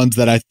those ones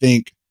that I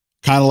think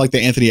kind of like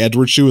the Anthony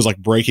Edwards shoe is like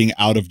breaking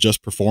out of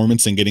just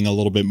performance and getting a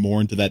little bit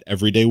more into that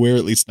everyday wear.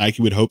 At least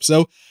Nike would hope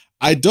so.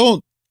 I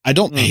don't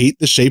hate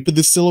the shape of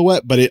this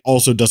silhouette, but it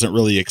also doesn't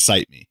really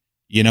excite me.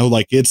 You know,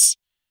 like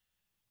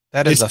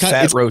that is a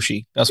fat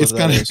Roshi. That's what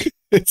that is.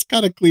 It's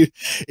kind of clean.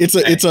 It's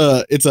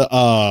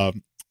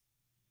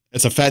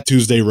a Fat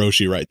Tuesday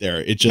Roshi right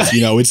there. It just,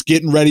 you know, it's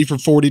getting ready for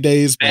 40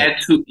 days.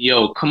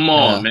 Yo, come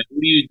on, man.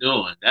 What are you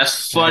doing?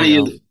 That's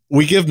funny.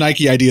 We give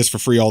Nike ideas for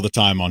free all the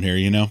time on here,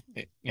 you know?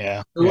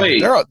 Yeah.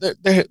 Wait.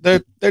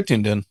 They're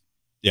tuned in.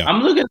 Yeah.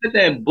 I'm looking at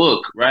that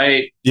book,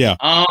 right? Yeah.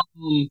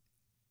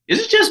 Is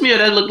it just me or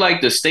that look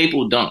like the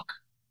staple dunk?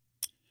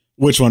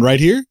 Which one right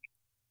here?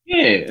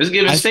 Yeah, it's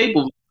giving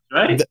staple,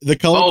 right? The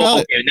color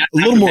palette, a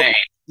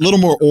little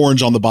more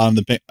orange on the bottom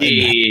of the paint.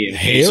 Yeah.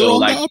 Hair so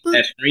on like the upper?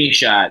 that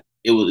screenshot,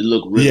 it would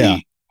look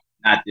really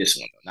not this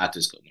one, not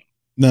this color.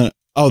 No.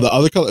 Oh, the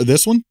other color,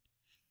 this one?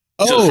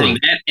 Oh. So from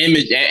that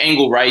image, that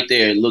angle right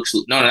there, it looks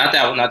not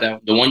that one,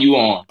 the one you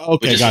on.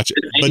 Okay, gotcha.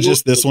 But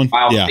just this one?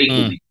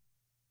 Yeah.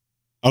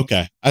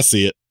 Okay, I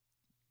see it.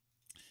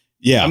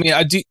 Yeah. I mean,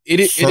 I do. It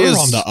is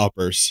on the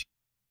uppers.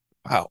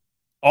 Wow.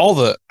 All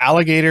the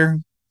alligator,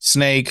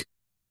 snake.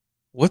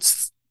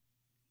 What's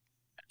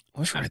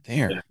right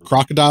there?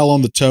 Crocodile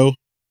on the toe.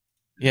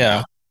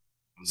 Yeah.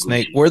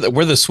 Snake. Where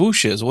the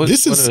swoosh is. What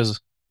is?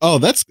 Oh,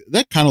 that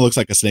kind of looks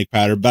like a snake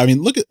pattern. But I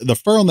mean, look at the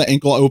fur on the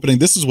ankle opening.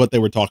 This is what they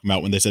were talking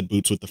about when they said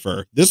boots with the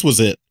fur. This was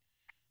it.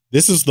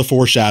 This is the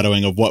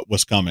foreshadowing of what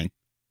was coming.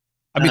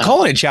 I mean,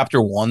 calling it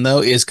chapter 1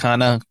 though is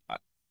kind of,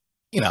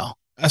 you know,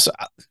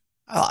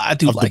 I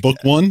do of like the book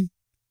that. 1.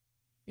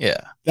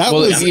 Yeah, that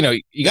was, you know,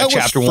 you got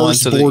chapter 1.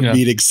 First board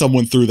meeting,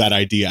 someone threw that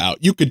idea out.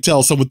 You could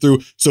tell someone threw.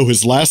 So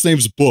his last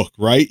name's Book,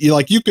 right?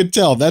 You could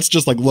tell that's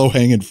just like low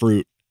hanging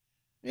fruit.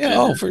 Yeah,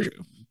 oh for sure.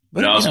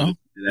 But also, that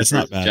it's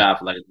not bad. Job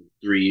for like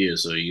 3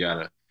 years, so you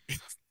gotta.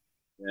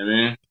 I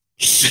mean,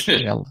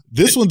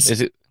 this one's is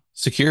it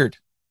secured?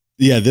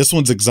 Yeah, this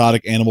one's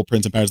exotic animal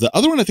prints and patterns. The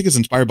other one I think is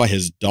inspired by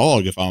his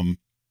dog.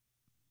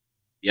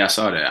 Yeah, I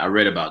saw that. I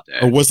read about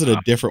that. Or was it a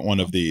different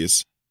one of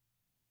these?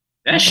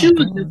 That shoe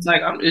is just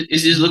like it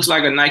just looks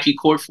like a Nike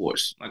Court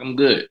Force. Like I'm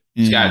good.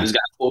 It's got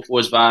Court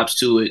Force vibes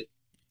to it.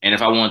 And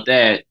if I want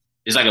that,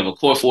 it's like if a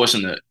Court Force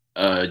and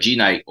the G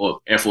Nike or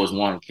Air Force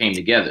One came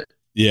together.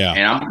 Yeah.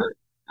 And I'm good.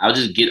 I'll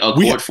just get a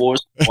Court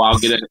Force or I'll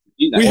get a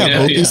G Nike. We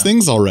have both these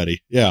things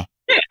already. Yeah.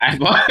 Yeah,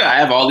 I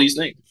have all these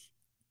things.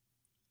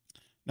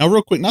 Now,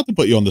 real quick, not to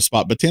put you on the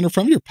spot, but Tanner,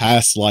 from your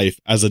past life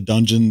as a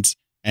Dungeons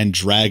and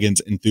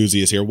Dragons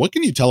enthusiast here, what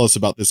can you tell us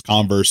about this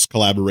Converse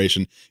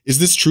collaboration? Is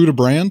this true to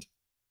brand?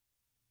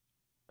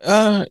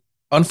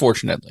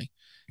 Unfortunately,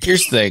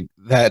 here's the thing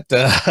that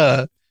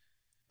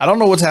I don't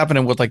know what's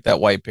happening with like that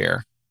white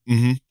pair.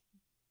 Mm-hmm.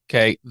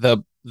 Okay,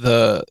 the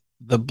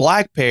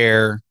black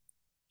pair,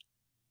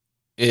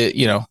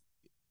 you know,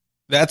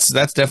 that's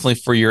definitely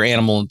for your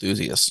animal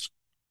enthusiasts.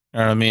 You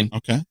know what I mean?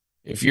 Okay.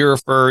 If you're a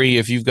furry,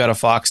 if you've got a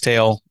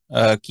foxtail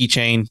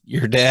keychain,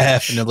 you're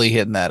definitely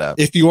hitting that up.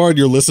 If you are and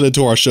you're listening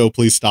to our show,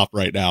 please stop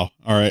right now.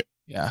 All right.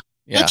 Yeah.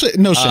 Actually,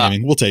 no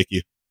shaming. We'll take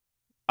you.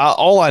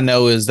 All I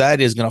know is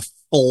that is going to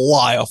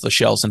fly off the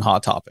shelves in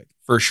Hot Topic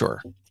for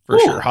sure.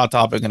 Sure. Hot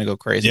Topic going to go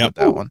crazy with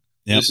that one.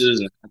 Yep. This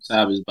is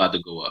about to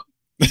go up.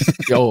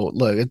 Yo,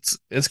 look,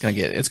 it's gonna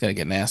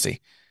get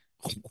nasty.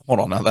 Hold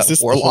on, now that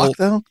Warlock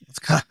though.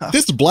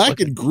 This black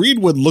and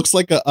green one looks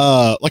like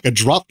a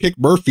Dropkick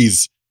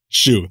Murphys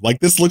shoe. Like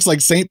this looks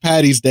like St.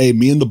 Patty's Day.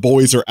 Me and the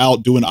boys are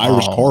out doing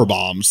Irish car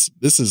bombs.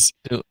 This is.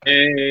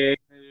 Hey,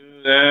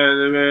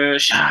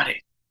 shot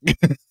it.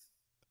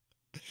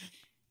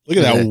 Look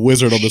at that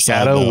wizard on the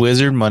side. Shadow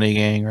Wizard Money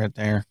Gang right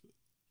there.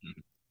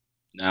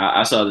 Now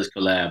I saw this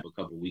collab a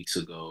couple weeks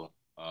ago,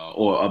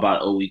 or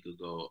about a week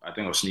ago. I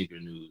think on Sneaker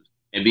News.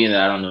 And being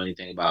that I don't know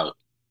anything about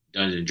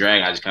Dungeons and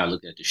Dragons, I just kind of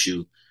looked at the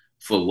shoe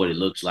for what it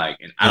looks like.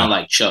 And I don't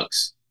like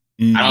Chucks.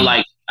 Mm-hmm. I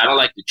don't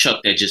like the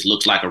Chuck that just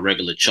looks like a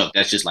regular Chuck.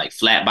 That's just like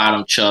flat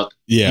bottom Chuck.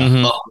 Yeah.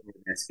 Mm-hmm.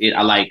 That's it.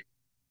 I like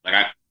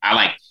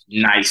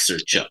nicer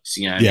Chucks.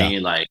 You know what I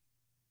mean? Like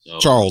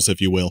Charles, if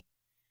you will.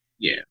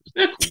 Yeah.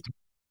 They're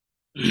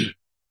cool.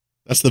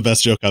 That's the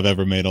best joke I've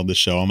ever made on this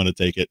show. I'm going to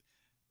take it.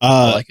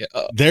 I like it.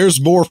 There's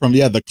more from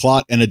the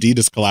Clot and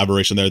Adidas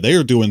collaboration there. They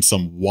are doing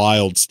some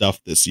wild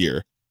stuff this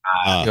year.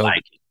 I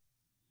like it.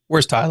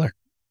 Where's Tyler?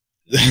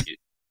 I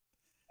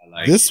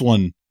like this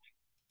one.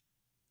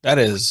 That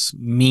is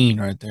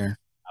mean right there.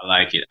 I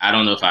like it. I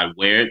don't know if I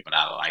wear it, but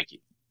I like it.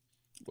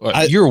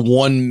 You're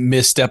one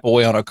misstep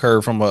away on a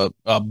curve from a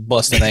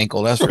busted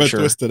ankle. That's for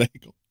sure. Twisted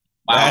ankle.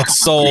 That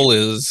sole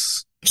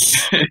is.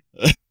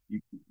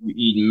 You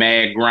eating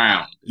mad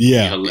ground.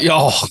 Yeah.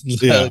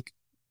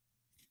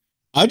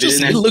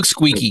 It looks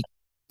squeaky.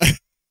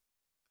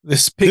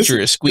 This picture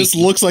is squeaky. This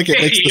looks like it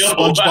makes the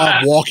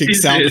SpongeBob walking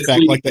sound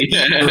effect, like the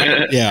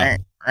yeah.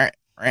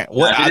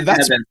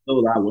 That's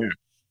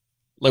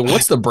like,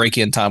 what's the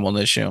break-in time on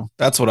this shoe?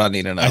 That's what I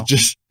need to know.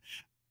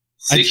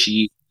 6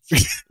 years.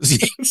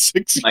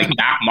 Like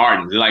Doc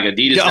Martens, like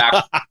Adidas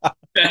Doc.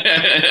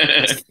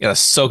 You gotta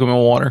soak them in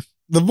water.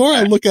 the more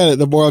I look at it,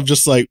 the more I'm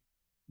just like,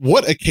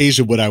 what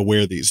occasion would I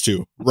wear these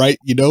to? Right?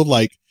 You know,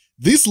 like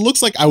this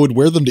looks like I would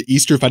wear them to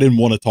Easter if I didn't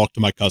want to talk to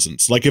my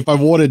cousins. Like if I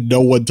wanted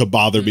no one to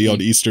bother me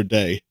on Easter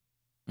Day.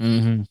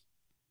 Mm-hmm.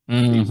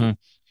 Mm-hmm.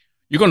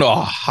 You're going to a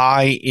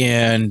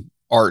high-end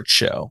art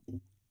show.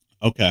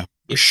 Okay.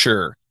 For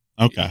sure.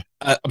 Okay.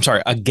 I'm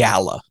sorry, a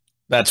gala.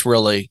 That's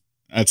really.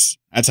 That's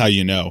how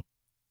you know.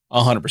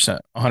 100%.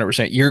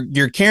 100%.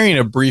 You're carrying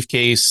a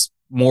briefcase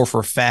more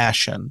for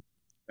fashion.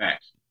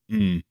 Facts.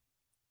 100%.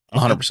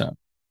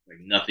 Like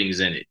nothing's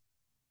in it.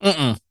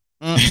 No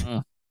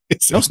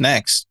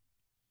snacks.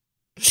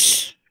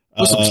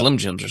 Put some Slim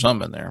Jims or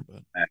something in there.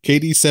 But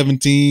KD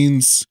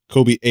 17s,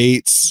 Kobe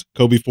 8s,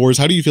 Kobe 4s.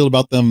 How do you feel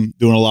about them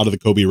doing a lot of the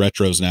Kobe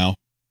retros now?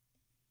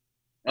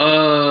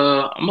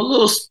 I'm a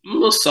little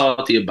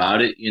salty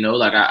about it. You know,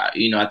 like I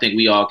think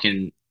we all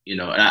can, you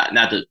know,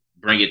 not to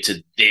bring it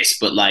to this,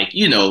 but like,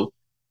 you know,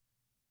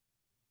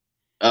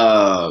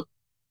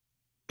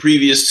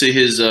 previous to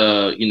his,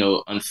 you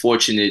know,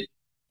 unfortunate,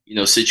 you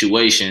know,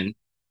 situation,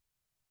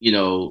 you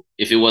know,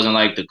 if it wasn't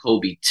like the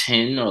Kobe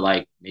 10 or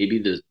like maybe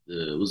the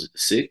was it the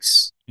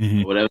 6 or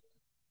whatever,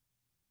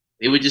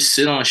 they would just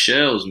sit on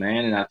shelves,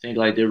 man. And I think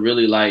like they're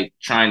really like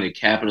trying to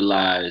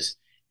capitalize.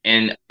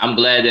 And I'm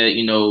glad that,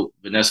 you know,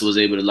 Vanessa was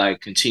able to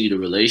like continue the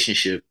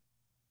relationship,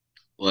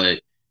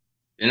 but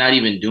they're not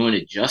even doing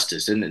it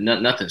justice. And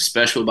nothing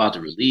special about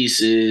the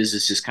releases.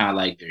 It's just kind of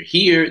like they're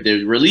here.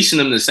 They're releasing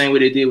them the same way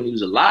they did when he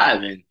was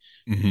alive. And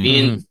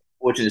being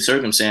fortunate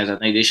circumstance, I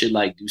think they should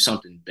like do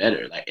something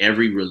better. Like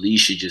every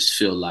release should just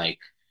feel like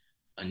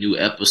a new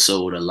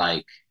episode of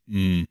like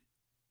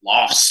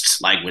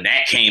Lost. Like when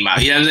that came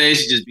out, you know what I'm saying? It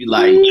should just be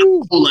like,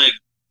 like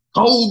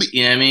Kobe,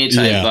 you know what I mean?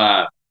 Type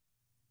vibe.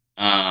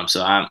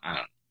 So I don't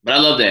know. But I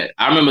love that.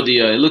 I remember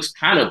it looks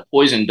kind of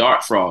poison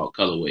dart frog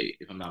colorway,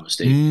 if I'm not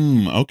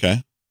mistaken.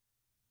 Okay.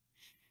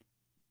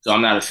 So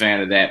I'm not a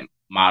fan of that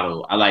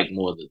model. I like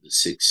more the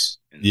 6.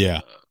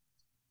 And,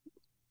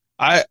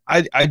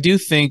 I do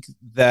think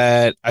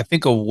that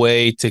a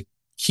way to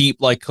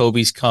keep like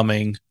Kobe's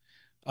coming,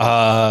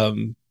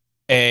 and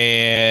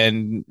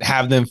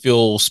have them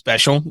feel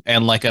special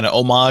and like an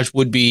homage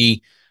would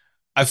be,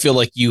 I feel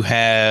like you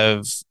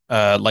have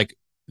like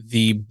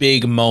the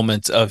big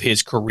moments of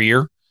his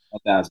career,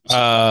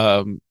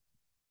 you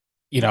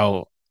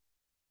know,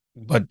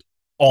 but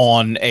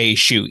on a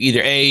shoe,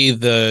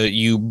 either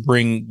you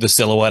bring the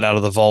silhouette out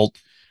of the vault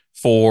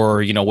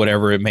for, you know,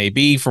 whatever it may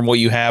be from what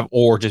you have,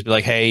 or just be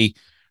like, hey,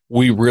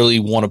 we really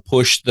want to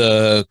push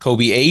the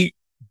Kobe 8,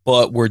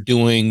 but we're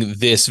doing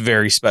this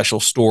very special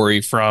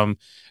story from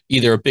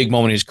either a big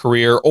moment in his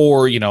career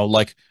or, you know,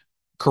 like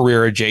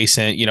career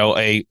adjacent, you know,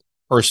 a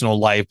personal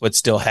life, but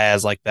still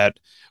has like that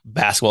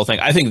basketball thing.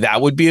 I think that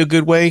would be a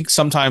good way.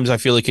 Sometimes I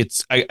feel like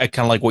I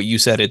kind of like what you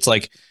said. It's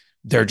like,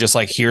 they're just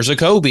like, here's a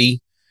Kobe.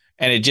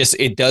 And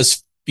it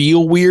does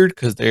feel weird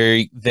because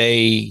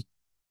they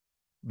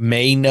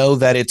may know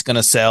that it's going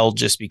to sell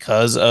just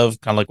because of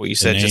kind of like what you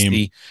said, just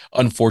the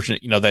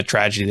unfortunate, you know, that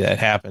tragedy that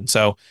happened.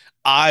 So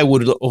I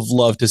would have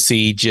loved to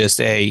see just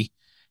hey,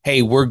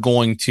 we're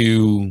going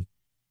to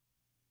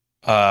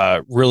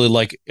really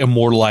like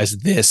immortalize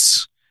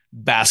this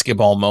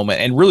basketball moment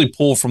and really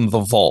pull from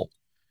the vault,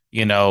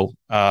 you know,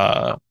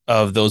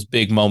 of those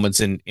big moments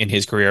in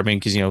his career. I mean,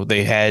 because, you know,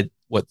 they had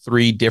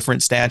 3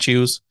 different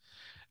statues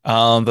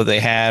that they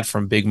had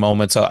from big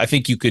moments. So I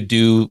think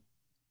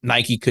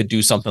Nike could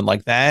do something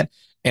like that.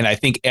 And I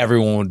think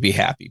everyone would be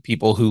happy.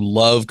 People who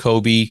love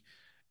Kobe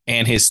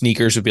and his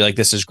sneakers would be like,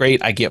 this is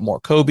great. I get more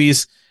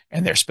Kobe's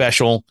and they're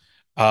special.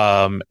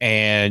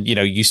 And, you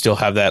know, you still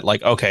have that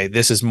like, okay,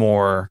 this is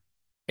more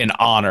in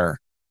honor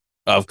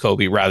of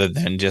Kobe rather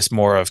than just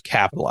more of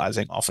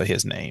capitalizing off of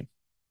his name.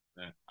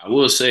 I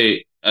will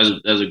say that's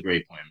a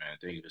great point, man.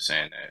 Thank you for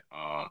saying that.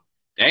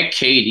 That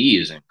KD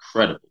is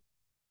incredible.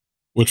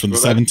 Which one, the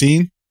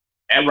 17?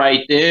 That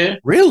right there.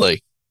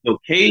 Really? Yo,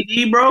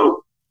 KD,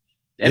 bro,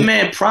 that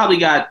man probably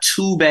got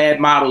 2 bad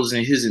models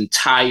in his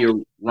entire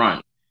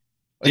run.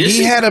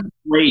 He had a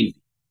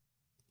crazy.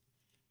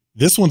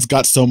 This one's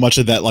got so much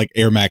of that like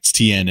Air Max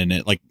TN in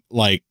it.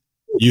 Like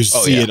you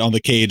see it on the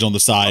cage on the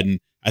side,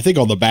 and I think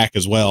on the back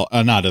as well.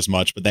 Not as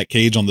much, but that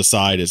cage on the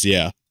side is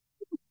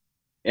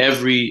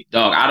Every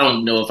dog. I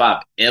don't know if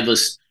I've ever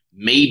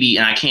maybe,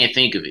 and I can't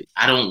think of it.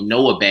 I don't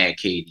know a bad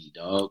KD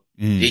dog.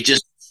 They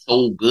just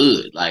so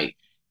good. Like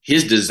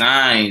his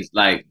designs,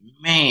 like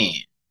man,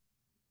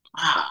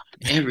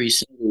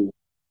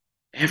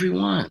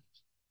 everyone.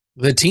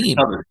 The team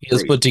he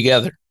has put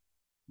together.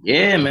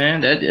 Yeah,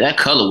 man, that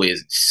colorway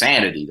is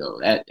insanity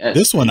though.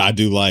 This one I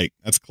do like.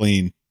 That's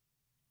clean.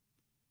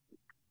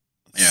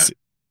 Yeah.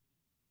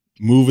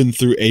 Moving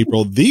through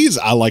April, these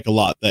I like a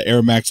lot. The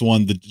Air Max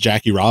one, the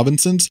Jackie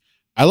Robinsons.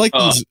 I like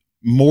these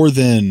more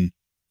than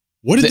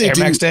what did they Air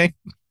do? Max Day?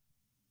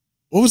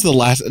 What was the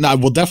last? No,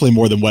 well, definitely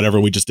more than whatever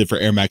we just did for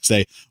Air Max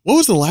Day. What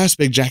was the last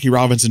big Jackie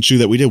Robinson shoe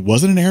that we did?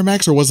 Was it an Air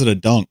Max or was it a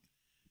Dunk?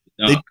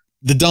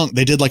 The Dunk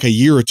they did like a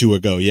year or 2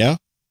 ago. Yeah,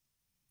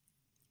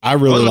 I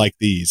really like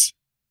these.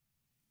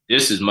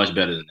 This is much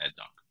better than that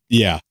Dunk.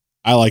 Yeah,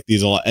 I like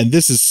these a lot. And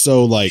this is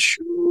so like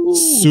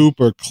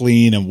super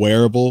clean and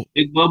wearable.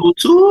 Big bubble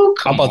too.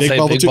 How about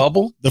big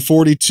bubble? The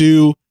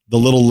 42, the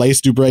little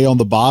lace Dubré on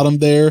the bottom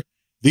there.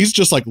 These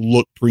just like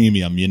look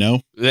premium, you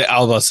know? I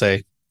was about to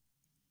say.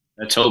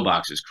 That toe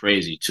box is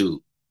crazy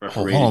too.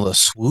 Oh, the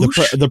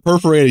swoosh. The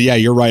perforated, yeah,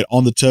 you're right,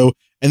 on the toe.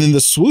 And then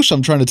the swoosh,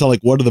 I'm trying to tell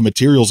like what are the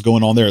materials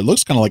going on there. It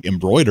looks kind of like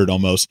embroidered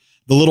almost.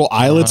 The little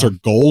eyelets are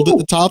gold at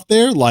the top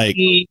there. Like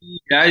I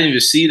didn't even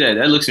see that.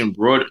 That looks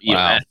embroidered. Wow.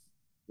 Yeah, that's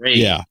great.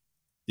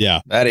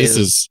 Yeah. That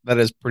is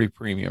pretty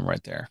premium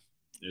right there.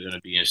 They're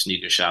gonna be in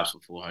sneaker shops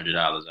for $400.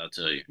 I'll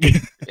tell you.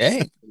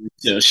 Hey,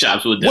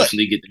 shops will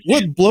definitely get the.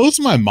 What blows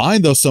my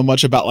mind though so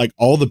much about like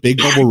all the big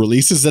bubble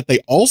releases that they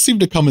all seem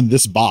to come in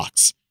this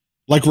box.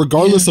 Like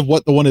regardless of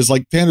what the one is,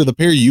 like Tanner, the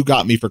pair you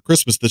got me for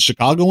Christmas, the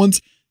Chicago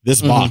ones,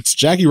 this box.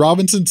 Jackie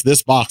Robinson's,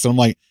 this box. And I'm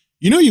like,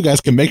 you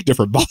guys can make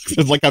different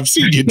boxes. Like I've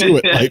seen you do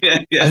it. Like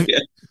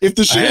if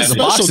the shoe is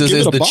special, boxes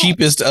is the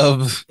cheapest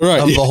of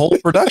the whole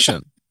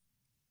production.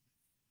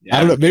 I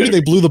don't know. Maybe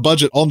they blew the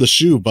budget on the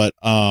shoe, but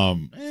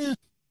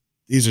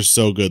these are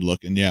so good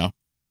looking. Yeah.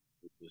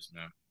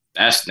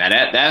 That's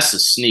a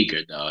sneaker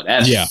though.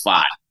 That's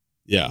fire.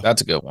 Yeah.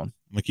 That's a good one.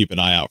 I'm gonna keep an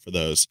eye out for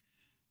those.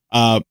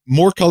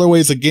 More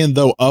colorways again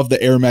though of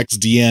the Air Max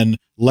DN.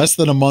 Less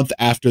than a month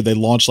after they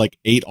launched like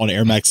 8 on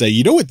Air Max A.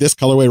 You know what this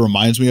colorway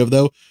reminds me of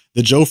though?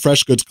 The Joe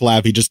Freshgoods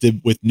collab he just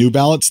did with New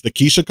Balance, the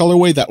Keisha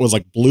colorway that was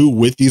like blue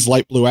with these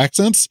light blue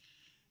accents.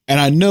 And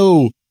I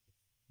know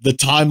the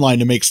timeline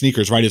to make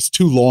sneakers, right? It's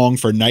too long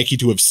for Nike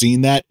to have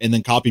seen that and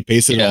then copy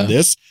pasted it on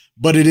this.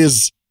 But it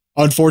is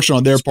unfortunate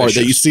on their part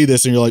that you see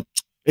this and you're like,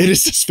 it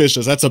is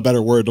suspicious. That's a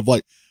better word of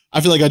like,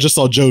 I feel like I just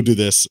saw Joe do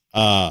this.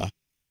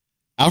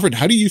 Alfred,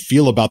 how do you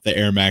feel about the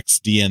Air Max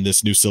DN,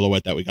 this new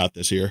silhouette that we got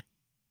this year?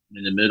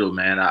 In the middle,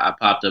 man. I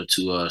popped up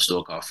to a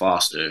store called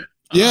Foster.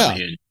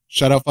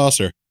 Shout out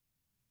Foster.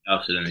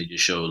 Out to them, they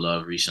just showed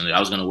love recently. I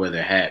was gonna wear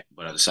their hat,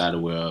 but I decided to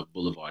wear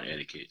Boulevard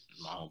Etiquette.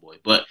 My homeboy.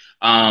 But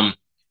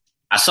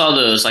I saw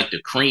it's like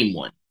the cream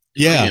one.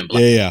 Yeah.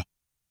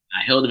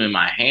 I held them in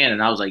my hand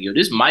and I was like, yo,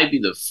 this might be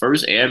the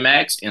first Air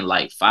Max in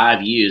like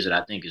 5 years that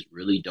I think is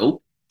really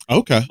dope.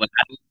 Okay. But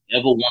I don't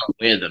ever want to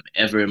wear them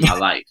ever in my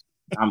life.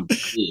 I'm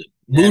good.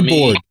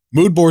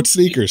 Mood board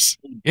sneakers.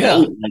 Yeah.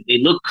 Like, they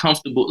look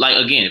comfortable. Like,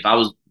 again, if I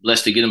was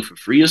blessed to get them for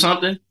free or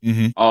something,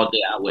 all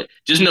day I would.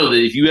 Just know that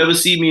if you ever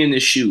see me in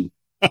this shoe,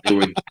 they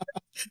were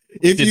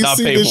if you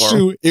see this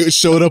shoe, it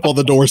showed up on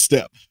the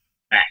doorstep.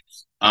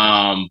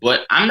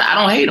 But I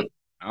don't hate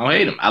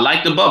them. I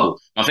like the bubble.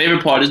 My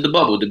favorite part is the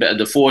bubble,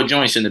 the 4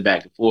 joints in the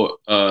back.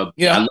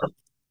 I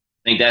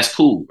think that's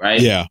cool, right?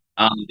 Yeah.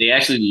 They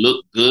actually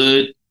look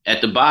good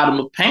at the bottom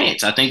of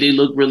pants. I think they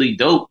look really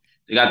dope.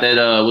 They got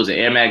that was it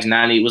Air Max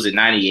 90? Was it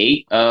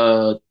 98?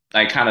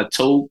 Like kind of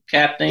toe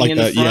cap thing like in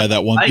the front. Yeah,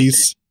 that one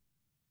piece.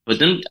 But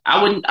them,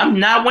 I'm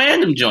not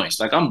wearing them joints.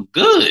 Like I'm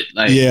good.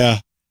 Like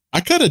I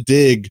kind of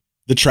dig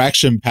the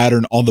traction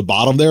pattern on the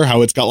bottom there.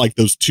 How it's got like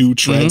those 2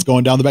 treads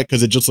going down the back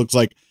because it just looks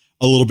like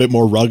a little bit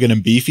more rugged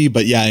and beefy.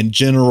 But yeah, in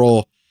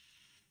general,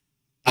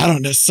 I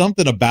don't know.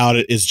 Something about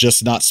it is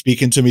just not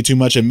speaking to me too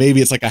much. And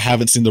maybe it's like I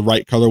haven't seen the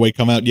right colorway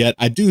come out yet.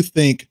 I do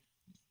think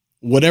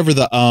whatever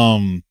the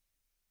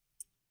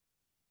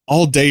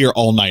all day or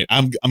all night,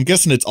 I'm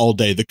guessing it's all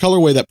day. The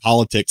colorway that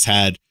Politics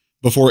had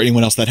before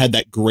anyone else that had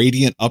that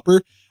gradient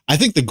upper. I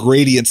think the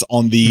gradients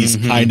on these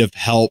kind of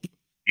help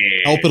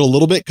it a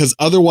little bit because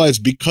otherwise,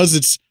 because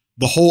it's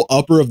the whole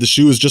upper of the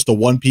shoe is just a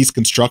one-piece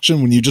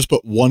construction. When you just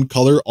put one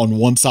color on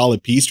one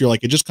solid piece, you're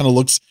like, it just kind of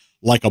looks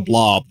like a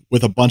blob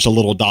with a bunch of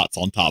little dots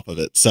on top of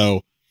it.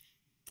 So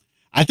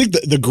I think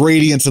the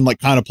gradients and like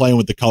kind of playing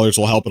with the colors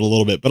will help it a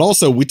little bit. But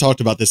also we talked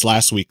about this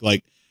last week,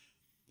 like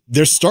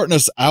they're starting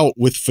us out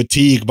with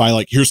fatigue by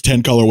like, here's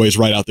 10 colorways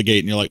right out the gate.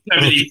 And you're like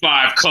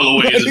 75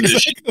 colorways.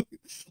 Exactly.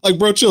 Like,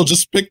 bro, chill,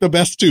 just pick the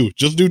best 2,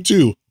 just do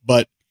 2.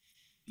 But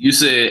you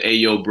said, hey,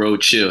 yo, bro,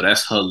 chill.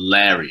 That's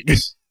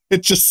hilarious.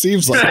 It just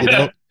seems like,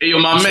 hey, yo,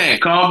 my man,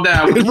 calm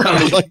down.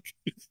 Right, like,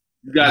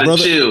 you gotta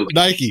chill.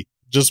 Nike,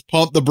 just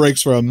pump the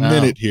brakes for a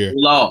minute here.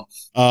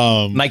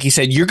 Nike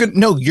said, you're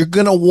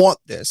gonna want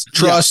this.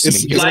 Trust me.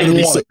 You're gonna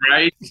want it,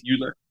 right?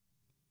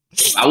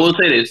 I will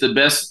say that it's the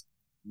best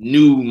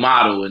new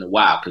model in a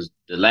while because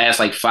the last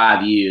like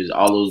 5 years,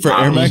 all those for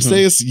Air Max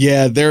days,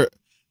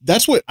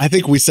 that's what I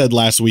think we said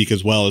last week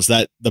as well, is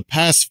that the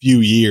past few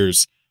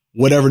years,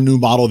 whatever new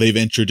model they've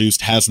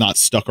introduced has not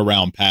stuck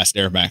around past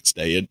Air Max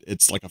Day.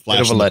 It's like a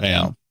flash in the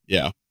pan.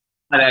 Yeah.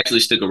 I'd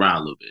actually stick around a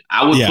little bit.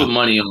 I would put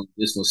money on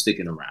this one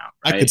sticking around.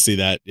 Right? I could see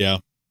that. Yeah.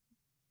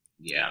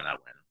 Yeah, I'm not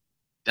wearing them.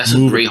 That's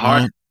a great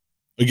heart.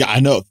 Yeah,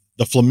 I know.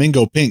 The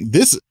flamingo pink.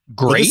 This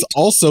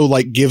also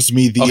like gives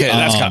me the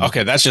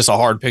that's just a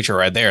hard picture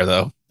right there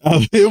though.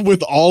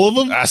 With all of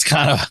them, that's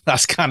kind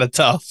of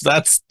tough.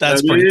 That's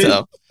pretty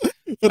tough.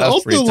 But that's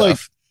also like,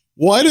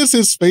 why does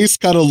his face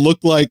kind of look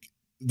like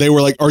they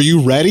were like, "Are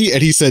you ready?"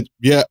 And he said,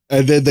 "Yeah,"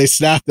 and then they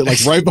snapped it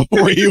like right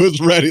before he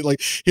was ready.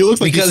 Like he looks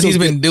like because he's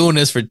been doing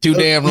this for too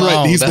damn long.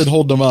 Right, he's been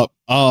holding them up.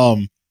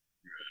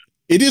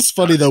 It is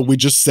funny though. We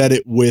just said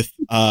it with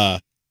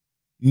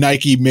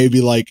Nike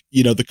maybe like,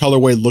 you know, the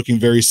colorway looking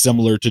very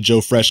similar to Joe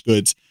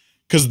Freshgoods,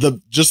 because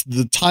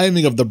the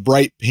timing of the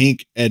bright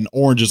pink and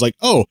orange is like,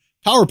 oh,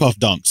 Powerpuff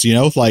Dunks, you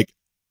know, like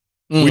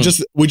we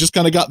just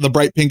kind of got the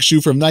bright pink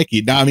shoe from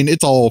Nike. Now, I mean,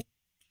 it's all,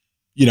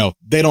 you know,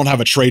 they don't have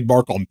a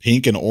trademark on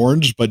pink and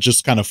orange, but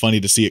just kind of funny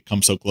to see it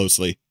come so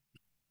closely.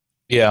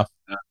 Yeah.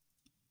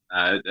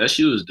 That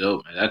shoe is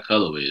dope, man. That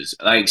colorway is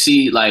like,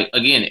 see, like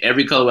again,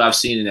 every colorway I've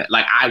seen in that,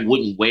 like I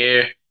wouldn't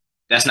wear.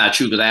 That's not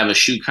true because I have a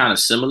shoe kind of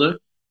similar,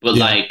 but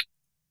like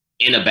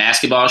in a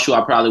basketball shoe,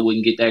 I probably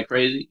wouldn't get that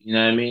crazy. You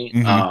know what I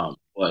mean?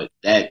 But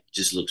that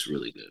just looks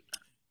really good.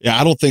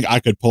 Yeah, I don't think I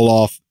could pull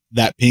off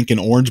that pink and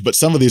orange, but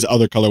some of these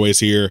other colorways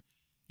here,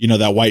 you know,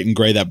 that white and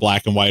gray, that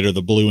black and white, or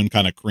the blue and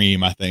kind of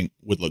cream, I think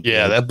would look good.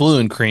 That blue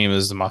and cream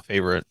is my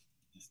favorite.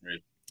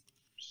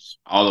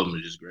 All of them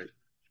are just great.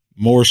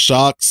 More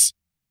shocks.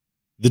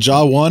 The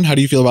Jaw 1, how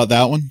do you feel about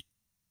that one?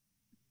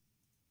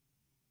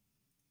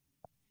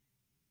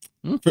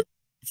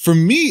 For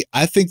me,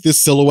 I think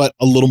this silhouette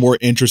a little more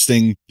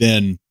interesting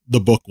than the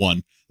Book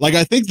 1. Like,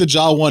 I think the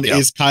Jaw 1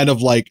 is kind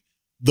of like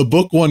the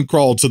Book 1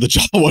 crawled so the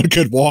Jaw 1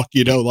 could walk,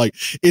 you know, like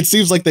it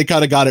seems like they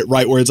kind of got it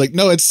right where it's like,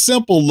 no, it's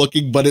simple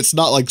looking, but it's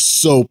not like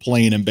so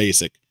plain and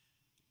basic.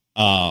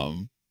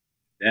 And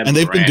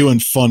they've been doing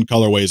fun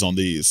colorways on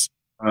these.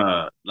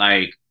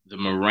 Like the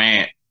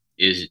Morant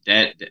is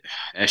that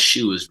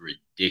shoe is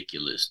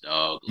ridiculous,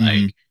 dog.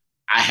 Like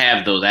I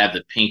have those. I have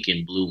the pink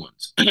and blue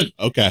ones.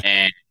 Okay.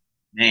 And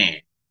man,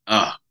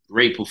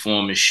 great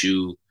performance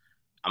shoe.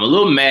 I'm a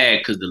little mad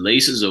because the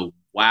laces are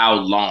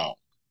wild long.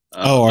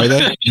 Are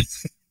they?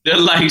 They're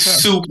like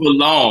super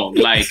long.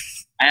 Like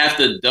I have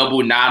to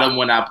double knot them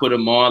when I put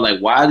them on. Like,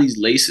 why are these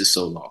laces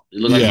so long? They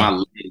look like my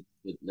legs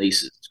with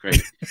laces. It's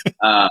crazy.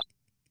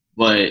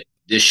 But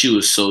this shoe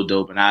is so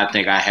dope, and I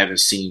think I haven't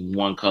seen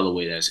one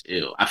colorway that's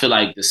ill. I feel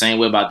like the same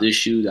way about this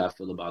shoe that I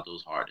feel about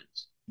those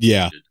Hardens.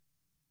 Yeah.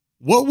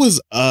 What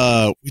was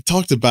we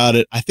talked about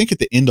it, I think at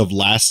the end of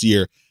last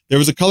year, there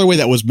was a colorway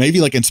that was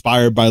maybe like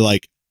inspired by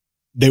like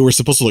they were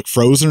supposed to look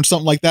Frozen or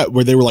something like that,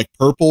 where they were like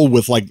purple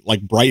with like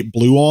bright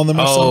blue on them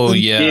or something. Oh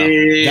yeah.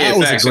 That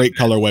was a great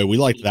colorway. We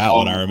liked that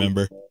one, I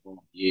remember.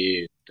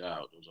 Yeah, those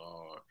are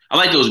hard. I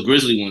like those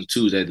Grizzly ones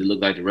too, that they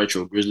look like the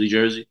retro Grizzly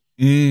jersey.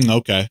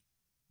 Okay.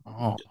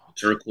 Oh.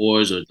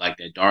 Turquoise or like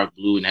that dark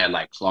blue and had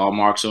like claw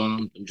marks on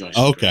them. Them joints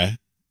okay. Great.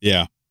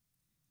 Yeah.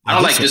 I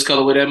don't like this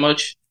colorway that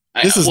much.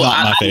 This is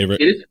not my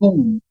favorite. It is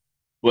cool,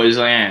 but it's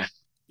like,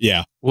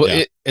 yeah.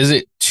 Well, is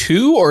it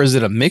 2 or is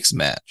it a mix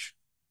match?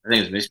 I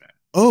think it's mismatch.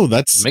 Oh,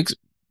 that's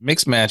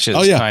mix matches.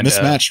 Oh yeah,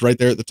 mismatched right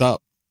there at the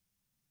top.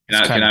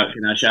 Can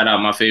I shout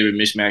out my favorite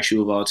mismatch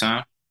shoe of all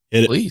time?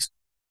 Please.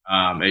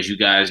 As you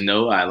guys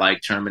know, I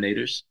like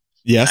Terminators.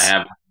 Yes. I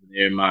have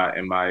there in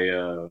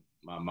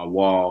my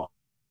wall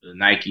the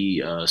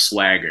Nike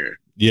Swagger.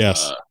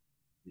 Yes.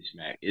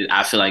 Mismatch.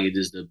 I feel like it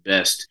is the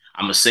best.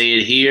 I'm gonna say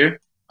it here.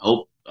 I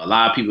hope a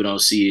lot of people don't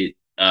see it.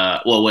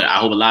 I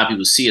hope a lot of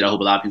people see it. I hope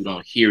a lot of people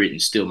don't hear it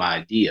and steal my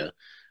idea.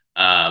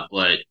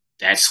 But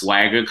that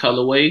Swagger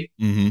colorway,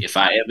 if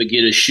I ever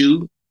get a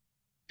shoe,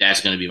 that's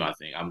gonna be my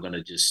thing. I'm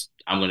gonna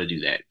do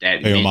that.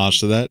 That pay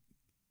homage to that.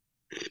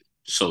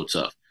 So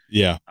tough.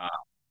 Yeah.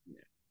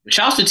 But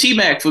shouts to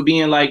T-Mac for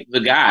being like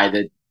the guy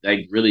that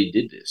like really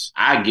did this.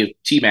 I give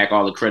T-Mac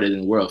all the credit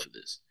in the world for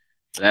this.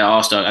 That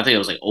All-Star, I think it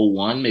was like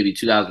 01, maybe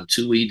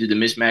 2002 when he did the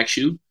mismatch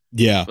shoe.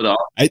 Yeah.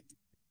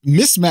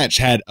 Mismatch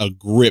had a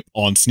grip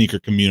on sneaker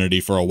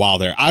community for a while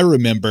there. I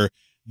remember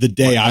the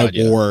day I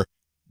wore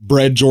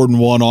Bread Jordan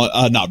 1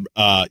 on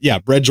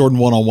Bread Jordan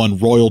 1 on one,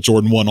 Royal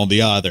Jordan 1 on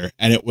the other,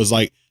 and it was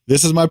like,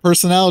 this is my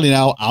personality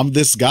now. I'm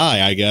this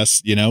guy, I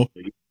guess, you know.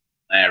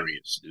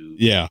 Hilarious, dude.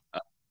 Yeah.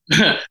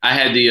 I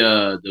had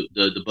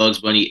the Bugs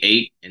Bunny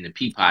 8 and the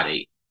Peapod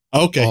 8.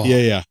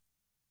 Okay, yeah.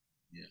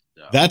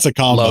 That's a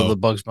combo. Love the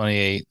Bugs Bunny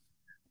 8.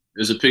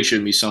 There's a picture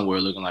of me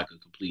somewhere looking like a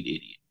complete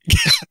idiot.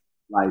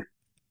 Like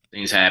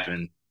things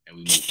happen and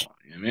we move on.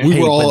 You know what I mean?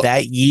 We were all but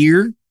that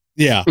year.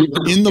 Yeah,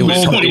 in the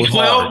moment,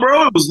 2012,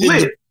 bro. It was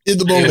lit. In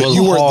the moment,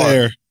 you weren't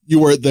there. You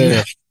weren't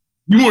there.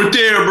 You weren't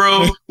there,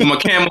 bro. With my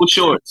camo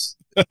shorts,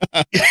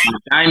 my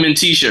diamond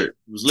T-shirt.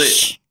 It was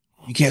lit.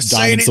 You can't say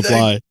Diamond anything.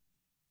 Supply.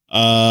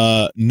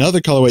 Another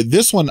colorway.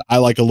 This one I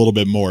like a little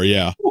bit more.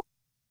 Yeah.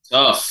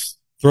 Tough.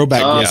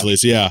 Throwback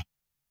Grizzlies. Yeah.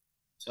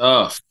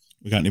 Tough.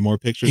 We got any more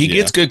pictures? He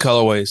gets good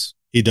colorways.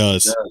 He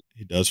does.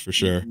 He does for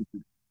sure.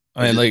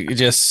 I mean, like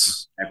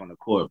just back on the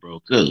court, bro.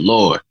 Good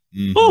Lord.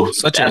 Ooh,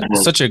 such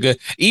a good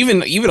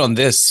even on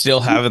this still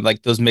having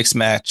like those mix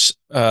match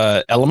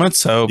elements.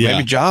 So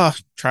maybe Ja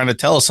trying to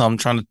tell us something,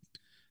 trying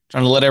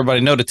to let everybody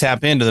know to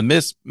tap into the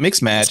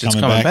mix match. It's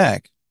coming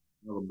back.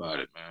 Know about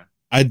it, man.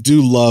 I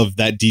do love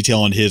that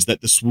detail on his,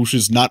 that the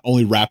swooshes not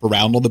only wrap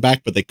around on the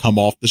back, but they come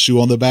off the shoe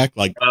on the back.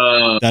 Like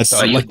that's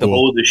so like cool.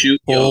 Hold the shoe.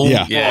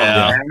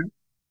 Yeah.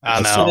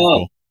 I know. So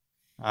cool.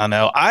 I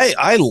know.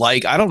 I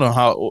don't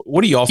know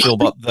what do y'all feel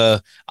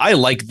about I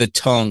like the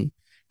tongue,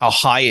 how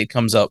high it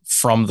comes up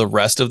from the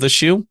rest of the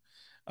shoe.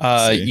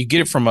 You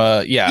get it from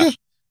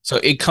so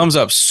it comes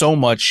up so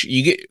much.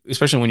 You get,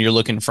 especially when you're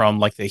looking from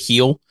like the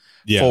heel,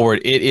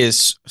 forward. It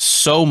is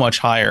so much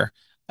higher.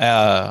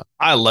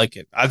 I like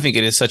it. I think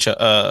it is such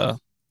a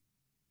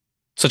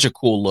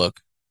cool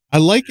look. I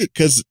like it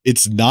because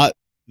it's not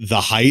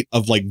the height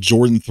of like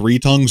Jordan 3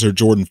 tongues or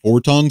Jordan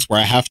 4 tongues where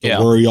I have to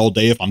worry all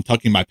day if I'm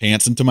tucking my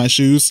pants into my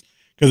shoes.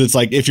 Because it's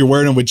like if you're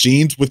wearing them with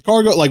jeans, with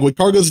cargo, like with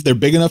cargos, if they're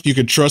big enough, you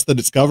can trust that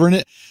it's covering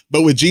it.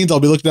 But with jeans, I'll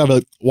be looking at it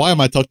like, why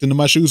am I tucked into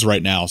my shoes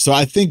right now? So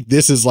I think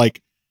this is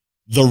like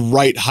the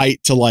right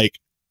height to like,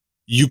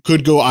 you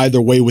could go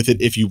either way with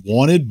it if you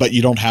wanted, but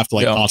you don't have to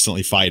like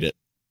constantly fight it.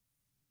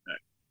 Right.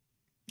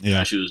 Yeah.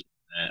 My shoes,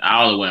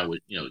 I only wear with,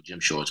 gym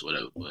shorts or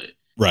whatever, but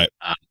right.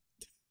 I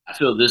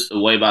feel this the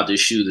way about this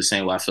shoe the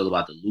same way I feel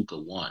about the Luka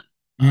one.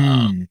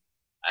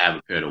 I have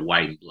a pair of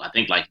white and blue. I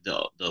think like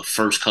the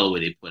first colorway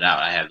they put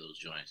out, I have those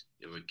joints.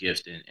 They were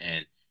gifted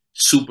and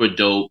super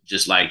dope.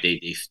 Just like they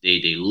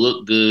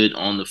look good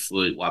on the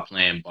foot while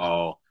playing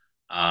ball.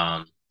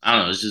 I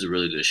don't know. It's just a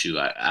really good shoe.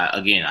 I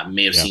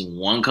may have seen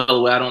one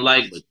colorway I don't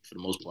like, but for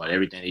the most part,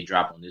 everything they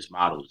drop on this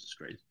model is just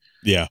crazy.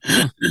 Yeah.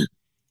 Let's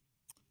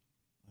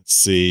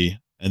see,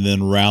 and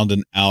then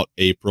rounding out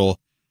April.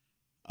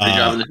 Are you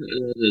dropping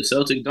the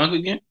Celtic dunk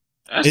again?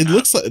 It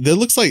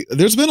looks like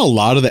there's been a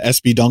lot of the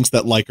SB dunks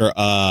that like are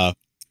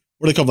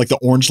what do they call like the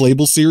orange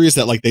label series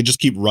that like they just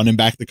keep running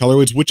back the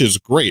colorways, which is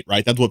great,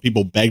 right? That's what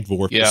people begged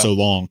for so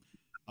long.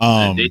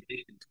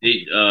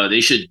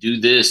 They should do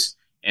this,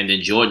 and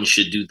then Jordan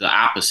should do the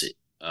opposite.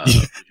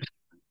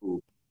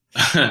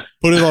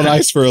 Put it on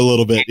ice for a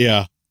little bit,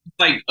 It's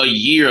like a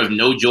year of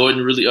no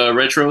Jordan really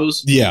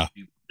retros. Yeah,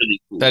 really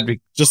cool. That'd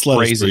be just crazy.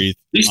 Let us breathe.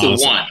 At least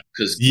the one,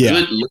 because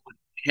good Lord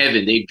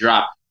heaven, they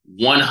dropped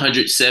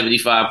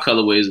 175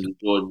 colorways of the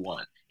Jordan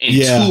 1, and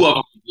 2 of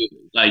them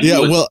like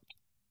well,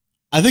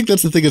 I think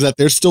that's the thing is that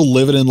they're still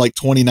living in like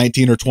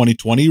 2019 or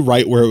 2020,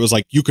 right, where it was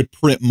like you could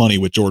print money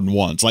with Jordan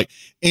 1s, like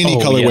any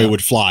colorway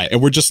would fly,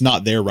 and we're just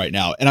not there right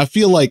now. And I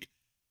feel like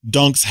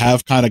dunks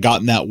have kind of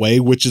gotten that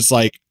way, which is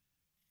like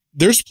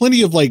there's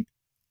plenty of like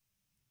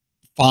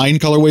fine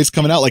colorways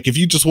coming out. Like if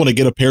you just want to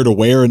get a pair to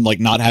wear and like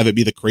not have it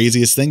be the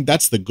craziest thing,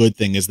 that's the good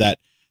thing is that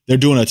they're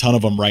doing a ton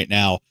of them right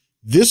now.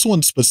 This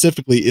one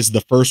specifically is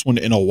the first one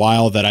in a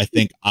while that I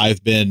think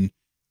I've been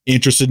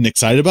interested and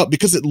excited about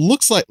because it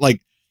looks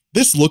like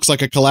this looks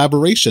like a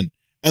collaboration.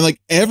 And like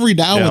every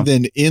now and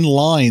then in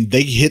line,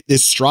 they hit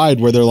this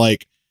stride where they're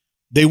like,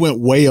 they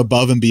went way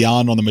above and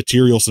beyond on the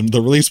materials and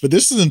the release. But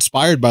this is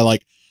inspired by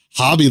like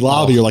Hobby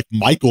Lobby or like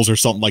Michael's or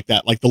something like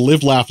that. Like the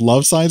Live, Laugh,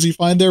 Love signs you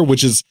find there,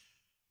 which is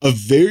a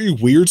very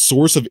weird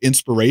source of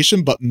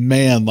inspiration. But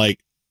man,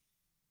 like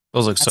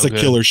those look that's a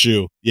killer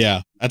shoe.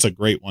 Yeah, that's a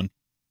great one.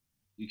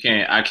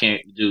 I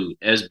can't do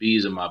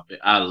SBs are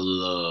I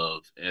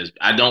love SB.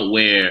 I don't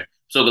wear.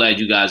 So glad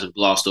you guys have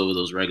glossed over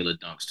those regular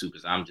dunks too,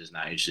 because I'm just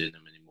not interested in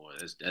them anymore.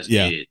 That's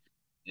good.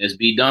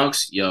 SB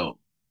dunks, yo,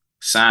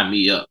 sign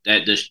me up.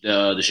 That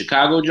the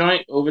Chicago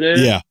joint over there.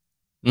 Yeah.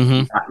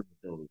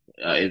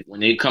 When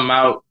they come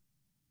out,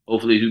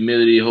 hopefully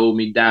humility hold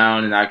me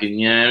down and I can,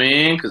 you know what I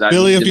mean? Because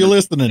Philly, if you're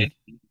listening.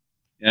 You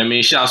know what I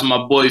mean? Shouts to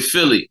my boy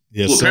Philly.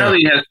 Yes, who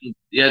apparently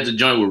he has a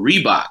joint with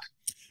Reebok.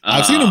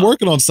 I've seen him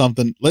working on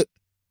something.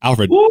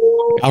 Alfred,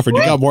 you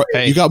got more.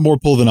 You got more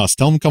pull than us.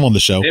 Tell him come on the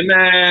show. Hey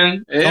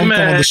man, come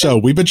on the show.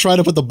 We've been trying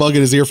to put the bug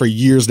in his ear for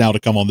years now to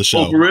come on the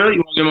show. Oh, for real? You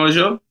want to get him on the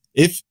show?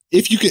 If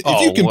you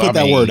can put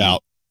that word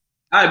out.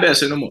 I bet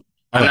say no more.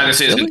 I'm not gonna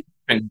say it's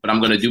gonna, but I'm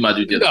gonna do my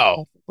due diligence.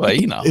 No, but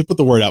put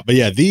the word out. But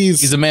yeah,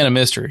 he's a man of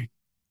mystery.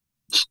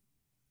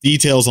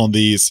 Details on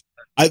these.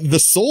 The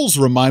soles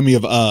remind me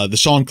of the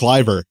Sean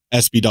Cliver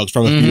SB Dunks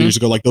from a few years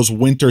ago, like those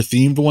winter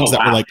themed ones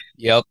that were like,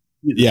 yeah,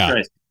 we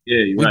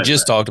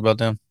just talked about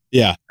them.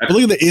 Yeah, but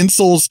look at the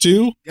insoles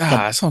too. God,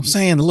 that's what I'm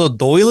saying. The little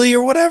doily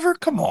or whatever.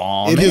 Come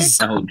on, man.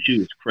 That whole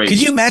shoe is crazy.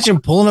 Could you imagine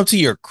pulling up to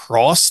your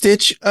cross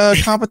stitch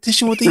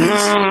competition with these?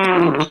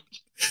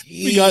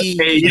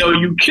 Hey, yo,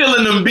 you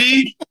killing them,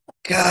 B?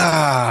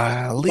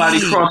 God,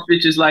 body cross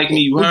stitches like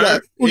me. We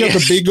got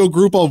the bingo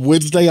group on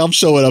Wednesday. I'm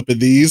showing up in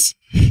these.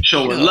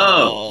 Showing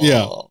love.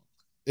 Yeah.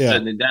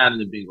 Setting it down in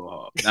the bingo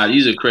hall. Now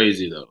these are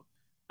crazy though.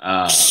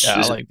 I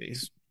like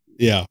these.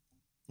 Yeah,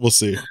 we'll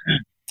see.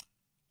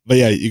 But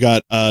yeah, you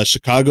got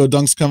Chicago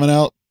dunks coming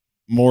out,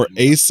 more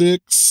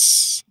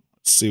Asics.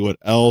 Let's see what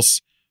else.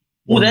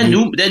 Oh, that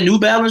New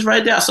Balance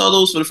right there. I saw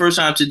those for the first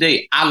time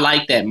today. I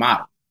like that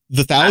model.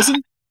 The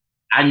 1,000?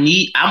 I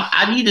need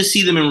to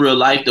see them in real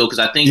life though, because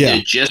I think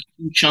they're just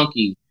too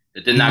chunky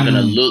that they're not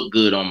gonna look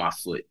good on my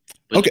foot.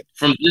 But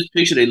from this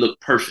picture, they look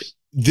perfect.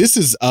 This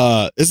is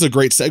a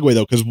great segue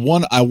though, because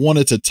one I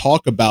wanted to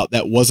talk about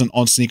that wasn't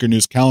on Sneaker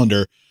News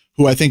calendar,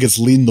 who I think is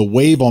leading the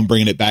wave on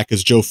bringing it back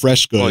is Joe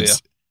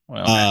Freshgoods.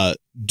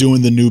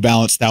 Doing the New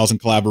Balance 1,000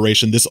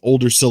 collaboration. This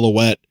older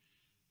silhouette,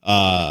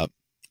 I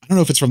don't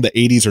know if it's from the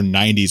 80s or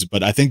 90s,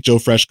 but I think Joe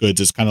Freshgoods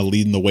is kind of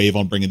leading the wave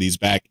on bringing these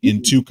back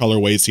in 2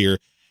 colorways here.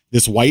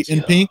 This white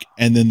and pink,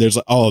 and then there's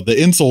the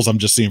insoles I'm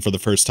just seeing for the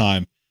first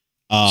time.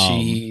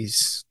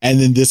 Jeez.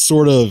 And then this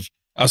sort of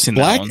I've seen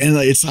black, that one. and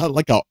it's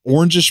like a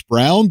orangish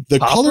brown. The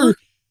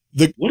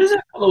What is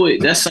that colorway?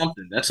 That's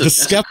something. That's the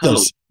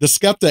Skeptas, the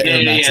Skepta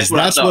Air Maxes.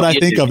 That's what I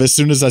think of as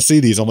soon as I see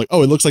these. I'm like,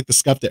 oh, it looks like the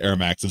Skepta Air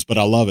Maxes, but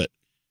I love it.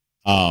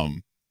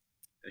 That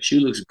shoe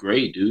looks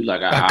great, dude.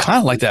 Like I kind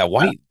of like that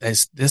white.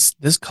 This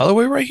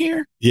colorway right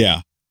here.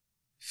 Yeah.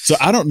 So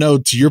I don't know.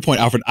 To your point,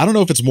 Alfred, I don't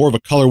know if it's more of a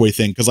colorway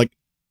thing because like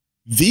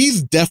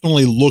these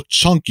definitely look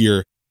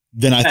chunkier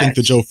than I think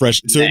the Joe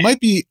Fresh. So it might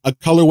be a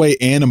colorway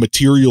and a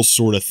material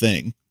sort of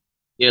thing.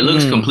 Yeah, it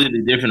looks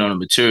completely different on the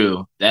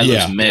material. That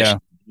looks mesh.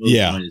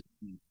 Yeah.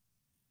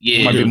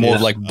 It might be more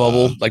of like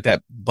bubble, like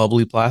that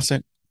bubbly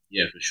plastic.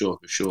 Yeah, for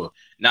sure.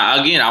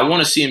 Now, again, I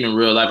want to see him in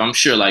real life. I'm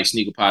sure like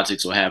Sneaker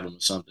Politics will have him or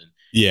something.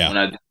 Yeah.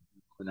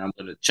 When I'm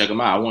going to check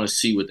him out, I want to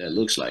see what that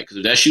looks like. Because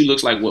if that shoe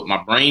looks like what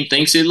my brain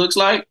thinks it looks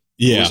like,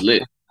 it's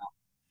lit.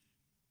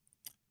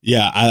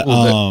 Yeah.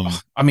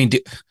 I mean,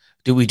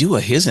 do we do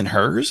a his and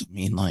hers? I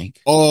mean,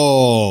 like.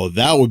 Oh,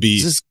 that would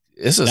be.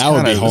 That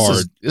would be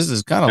hard. This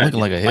is kind of looking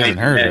like a his and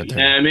hers right there.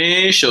 Yeah, I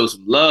mean, show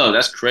some love.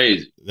 That's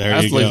crazy.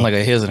 That's looking like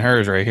a his and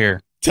hers right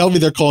here. Tell me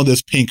they're calling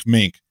this pink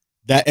mink.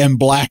 That and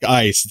black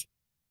ice.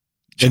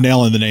 They're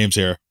nailing the names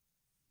here.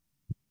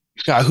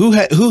 God, who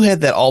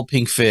had that all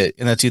pink fit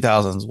in the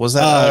 2000s? Was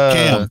that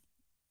Cam?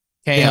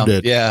 Cam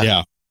did.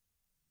 Yeah.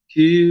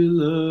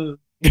 Killer.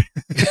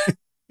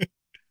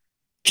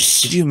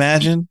 Could you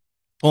imagine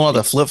pulling out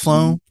the flip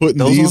phone, putting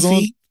those on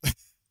feet,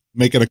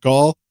 making a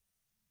call?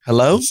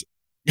 Hello.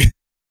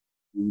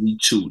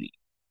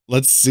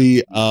 Let's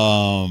see.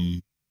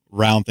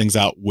 Round things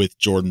out with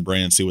Jordan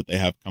Brand. See what they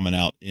have coming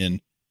out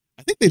in.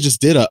 I think they just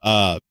did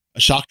a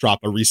shock drop,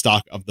 a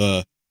restock of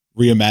the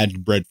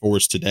reimagined Bread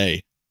 4s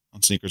today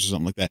on sneakers or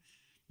something like that.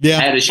 Yeah.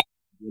 I had a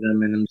with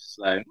them and I'm just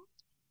like,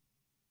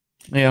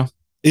 yeah.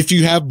 If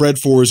you have Bread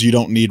 4s, you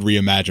don't need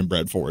reimagined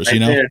Bread 4s. Right, you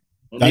know,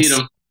 don't need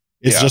them.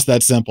 It's just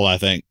that simple. I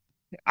think.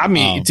 I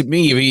mean, to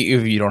me,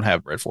 if you don't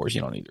have Bread 4s,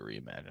 you don't need to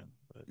reimagine.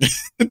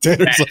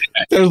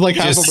 There's like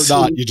half of them or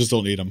not. You just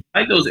don't need them. I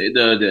like those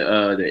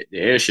the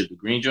airship, the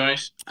green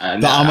joints. The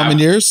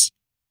Amamineers?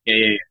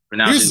 Yeah.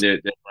 Pronouncing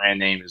the brand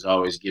name is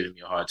always giving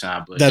me a hard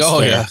time. But that's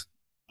fair.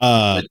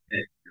 But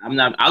I'm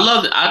not.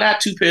 I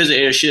got 2 pairs of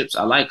airships.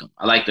 I like them.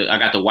 I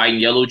got the white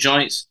and yellow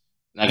joints.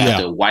 And I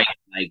got the white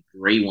like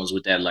gray ones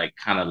with that like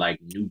kind of like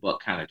nubuck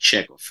kind of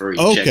check or furry.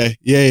 Okay. Check.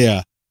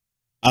 Yeah.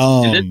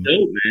 And they're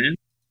dope, man.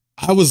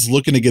 I was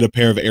looking to get a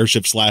pair of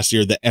airships last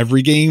year, the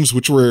Every Games,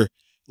 which were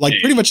like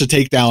pretty much a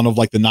takedown of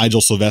like the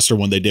Nigel Sylvester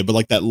one they did, but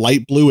like that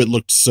light blue, it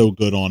looked so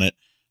good on it.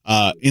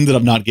 Ended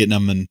up not getting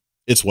them, and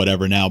it's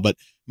whatever now. But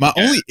my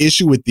only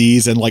issue with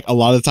these, and like a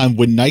lot of the time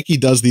when Nike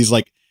does these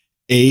like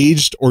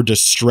aged or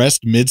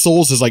distressed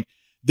midsoles, is like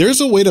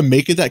there's a way to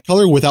make it that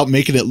color without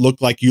making it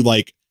look like you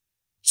like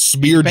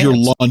smeared your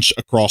lunch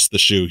across the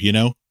shoe, you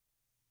know?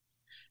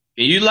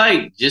 Can you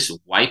like just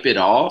wipe it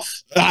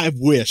off? I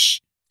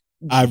wish.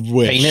 Paint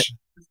it? I just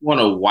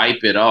want to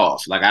wipe it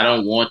off. Like I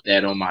don't want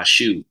that on my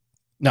shoe.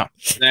 No.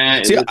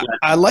 See,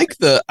 I like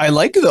the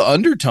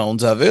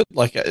undertones of it,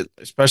 like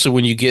especially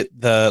when you get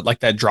the like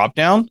that drop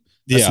down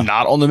that's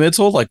not on the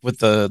midsole, like with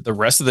the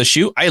rest of the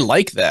shoe. I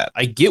like that.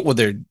 I get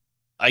what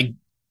I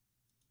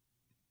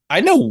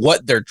know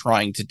what they're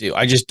trying to do.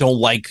 I just don't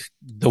like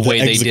the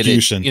way they did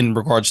it in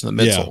regards to the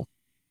midsole.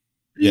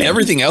 Yeah.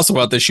 Everything else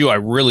about the shoe I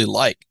really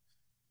like,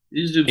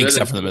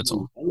 except for the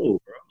midsole. Yellow,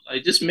 bro.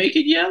 Like just make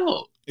it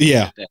yellow.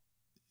 Yeah,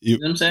 you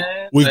know what I'm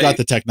saying? We've got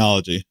the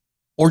technology.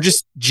 Or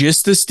just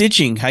the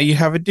stitching, how you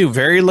have it do.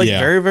 Very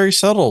very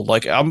subtle.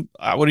 Like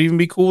I would even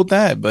be cool with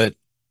that, but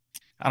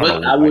I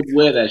don't know. I would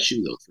wear that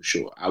shoe though for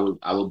sure. I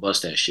would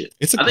bust that shit.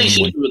 I think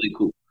she's really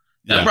cool.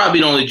 That's probably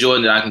the only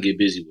Jordan that I can get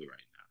busy with right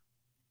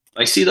now.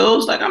 Like see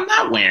those? Like I'm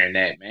not wearing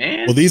that,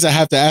 man. Well, these I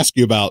have to ask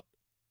you about.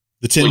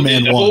 The Tin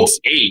Man ones.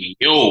 Hey,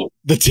 yo.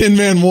 The Tin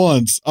Man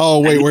ones. Oh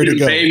wait, where'd it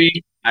go?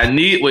 Baby.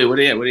 Where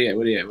they at?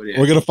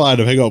 We're gonna find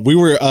them. Hang on. We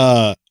were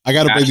I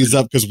gotta bring these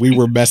up because we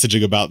were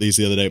messaging about these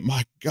the other day.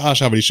 My gosh,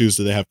 how many shoes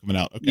do they have coming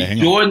out? Okay,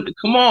 hang on.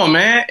 Come on,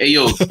 man. Hey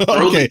yo,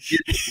 okay.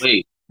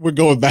 We're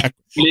going back.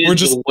 We're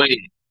just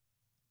way.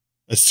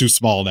 It's too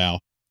small now.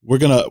 We're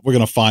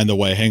gonna find the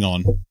way. Hang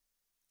on.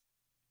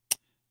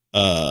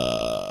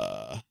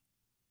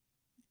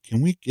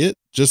 Can we get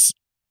just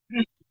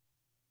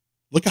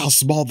look how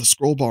small the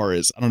scroll bar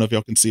is. I don't know if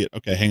y'all can see it.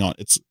 Okay, hang on.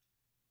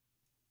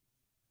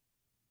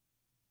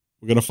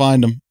 We're going to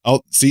find them.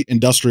 Oh, see,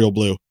 industrial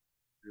blue.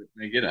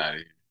 Man, get out of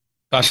here.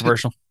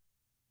 Controversial.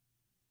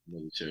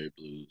 Military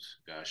blues.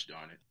 Gosh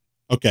darn it.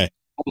 Okay.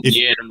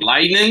 Them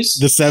lightnings.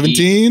 The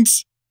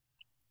 17s.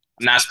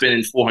 I'm not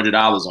spending $400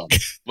 on them,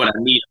 but I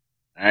need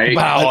them. All right.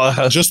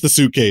 Wow. Just the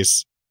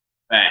suitcase.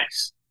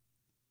 Facts.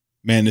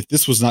 Man, if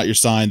this was not your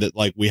sign that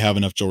like we have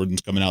enough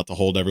Jordans coming out to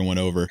hold everyone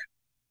over.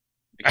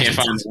 I can't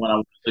find the one I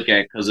want to look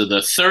at because of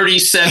the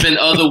 37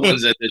 other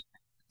ones that.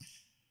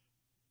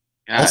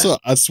 Also,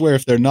 I swear,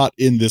 if they're not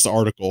in this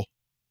article,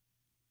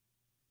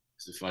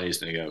 it's the funniest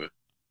thing ever.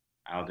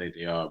 I don't think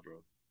they are, bro.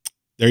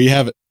 There you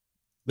have it.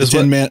 The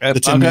Tin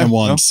Man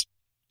ones.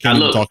 Now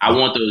look, I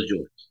want those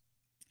Jordans.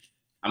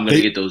 I'm gonna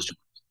get those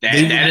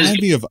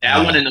Jordans.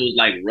 That one and those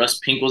like Russ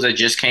Pinkles that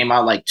just came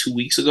out like 2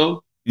 weeks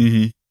ago.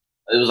 Mm-hmm.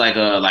 It was like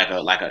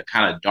a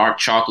kind of dark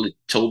chocolate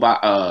toe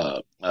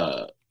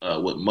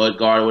with mud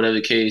guard or whatever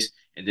the case,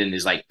 and then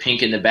there's like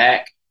pink in the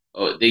back.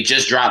 They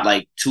just dropped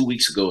like 2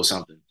 weeks ago or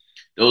something.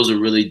 Those are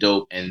really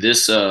dope. And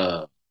this see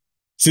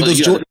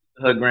those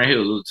Grand Hill,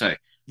 little tight.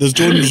 Those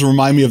Jordans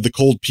remind me of the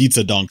cold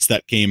pizza dunks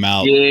that came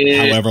out.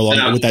 However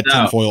long with that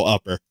tinfoil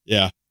upper.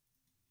 Yeah.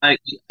 I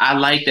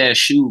like that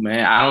shoe,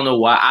 man. I don't know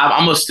why.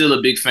 I'm still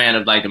a big fan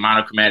of like the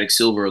monochromatic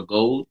silver or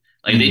gold.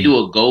 Like if they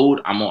do a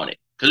gold, I'm on it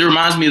because it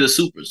reminds me of the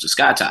Supers, the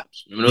Sky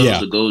Tops. Remember those?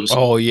 The golden.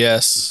 Oh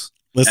yes.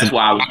 Listen, that's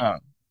why.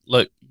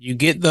 Look, you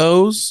get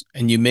those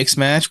and you mix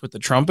match with the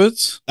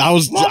trumpets. I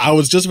was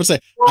just going to say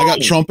I got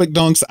trumpet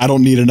dunks. I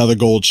don't need another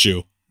gold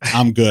shoe.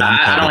 I'm good.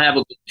 I don't have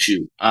a good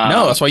shoe.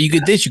 No, that's why you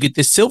get this. You get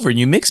this silver and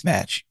you mix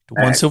match.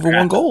 One silver,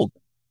 one gold.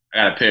 I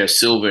got a pair of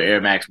silver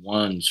Air Max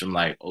 1s from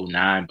like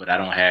 2009, but I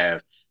don't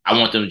have. I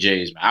want them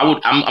J's,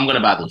 man. I'm gonna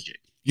buy those J's.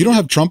 You don't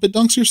have trumpet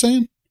dunks, you're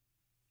saying?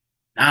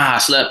 Nah, I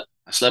slept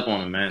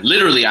on them, man.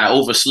 Literally, I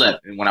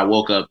overslept, and when I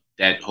woke up,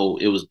 it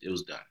was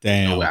done.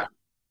 Damn. No,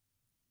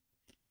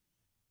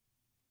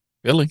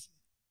 Really?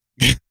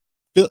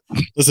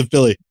 Listen,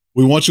 Philly,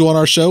 we want you on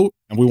our show,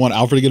 and we want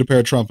Alfred to get a pair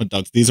of trumpet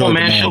dunks. These are our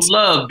demands. Show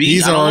love,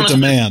 These are our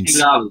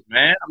demands. $10,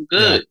 man, I'm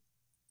good. Yeah.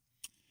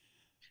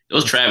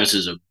 Those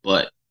Travises are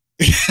butt.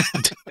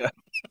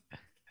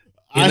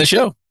 In the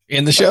show.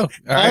 All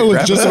right, I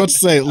was just about to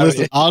say,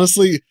 listen,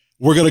 honestly,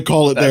 we're going to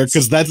call it there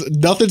because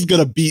nothing's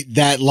going to beat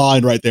that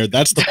line right there.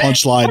 That's the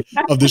punchline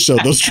of the show.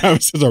 Those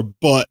Travises are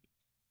butt.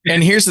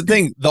 And here's the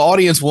thing. The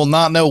audience will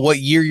not know what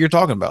year you're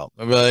talking about.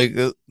 Like,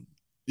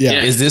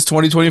 yeah. Is this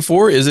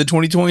 2024? Is it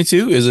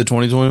 2022? Is it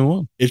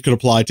 2021? It could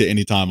apply to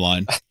any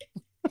timeline.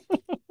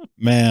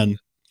 Man.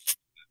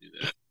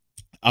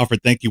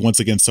 Alfred, thank you once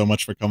again so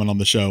much for coming on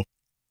the show.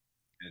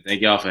 Thank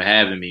y'all for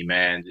having me,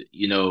 man.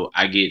 You know,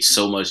 I get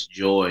so much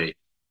joy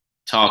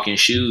talking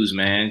shoes,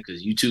 man,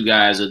 because you two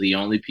guys are the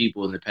only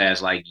people in the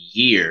past like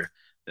year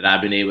that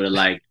I've been able to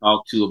like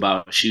talk to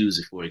about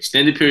shoes for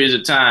extended periods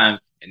of time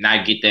and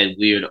not get that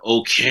weird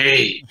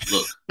okay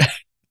look.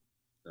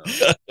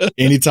 So.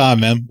 Anytime,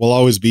 man. We'll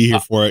always be here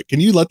for it.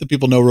 Can you let the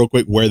people know real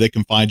quick where they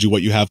can find you,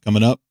 what you have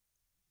coming up?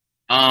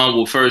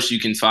 Well, first you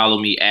can follow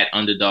me at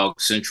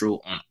Underdog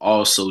Central on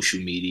all social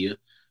media.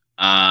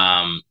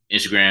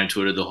 Instagram,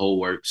 Twitter, the whole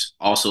works.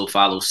 Also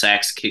follow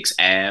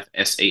Saxkixave,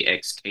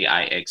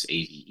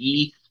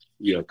 Saxkixave.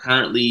 We are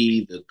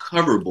currently the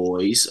cover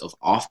boys of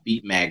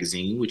Offbeat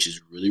magazine, which is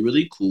really,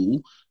 really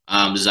cool.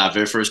 This is our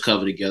very first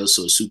cover together,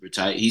 so it's super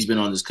tight. He's been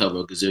on this cover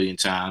a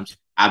gazillion times.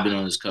 I've been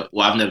on this cover.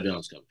 Well, I've never been on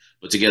this cover,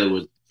 but together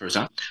was the first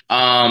time.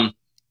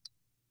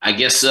 I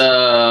guess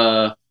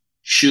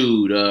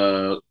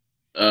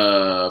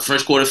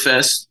French Quarter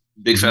Fest,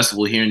 big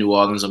festival here in New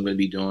Orleans I'm going to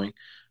be doing.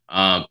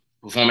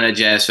 Performing at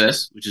Jazz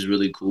Fest, which is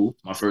really cool.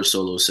 My first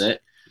solo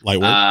set.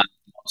 Lightweight.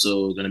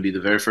 Also going to be the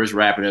very first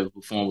rapper to ever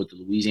perform with the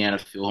Louisiana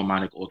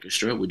Philharmonic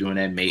Orchestra. We're doing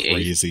that May 8th.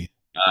 Crazy.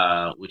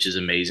 Which is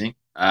amazing.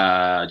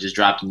 Just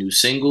dropped a new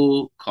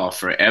single called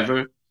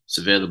Forever. It's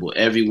available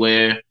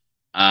everywhere.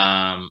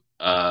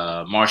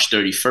 March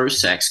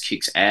 31st,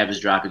 Saxkixave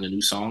is dropping a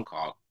new song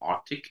called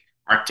Arctic.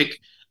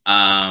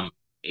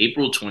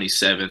 April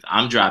 27th,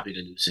 I'm dropping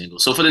a new single.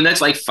 So for the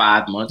next like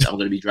 5 months, I'm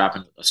going to be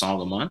dropping a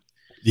song a month.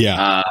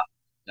 Yeah.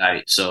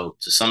 Right. So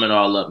to sum it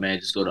all up, man,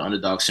 just go to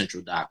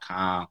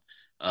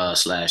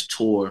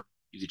underdogcentral.com/tour.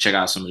 You can check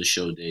out some of the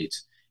show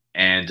dates.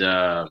 And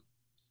I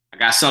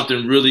got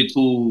something really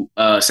cool.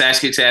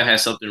 Saxkixave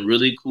has something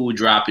really cool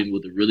dropping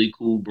with a really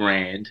cool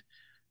brand.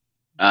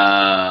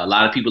 A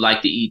lot of people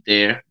like to eat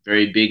there.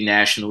 Very big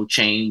national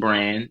chain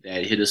brand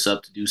that hit us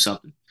up to do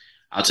something.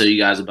 I'll tell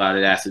you guys about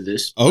it after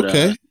this.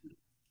 Okay. But,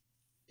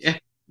 yeah,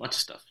 bunch of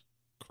stuff.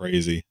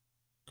 Crazy.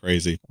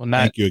 Well,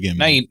 thank you again,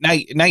 man.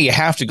 Now you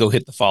have to go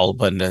hit the follow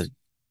button.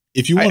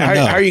 If you want to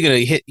know. How are you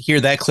going to hear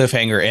that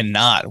cliffhanger and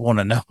not want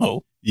to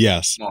know?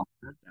 Yes. I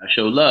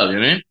show love, you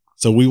know what I mean?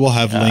 So we will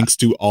have links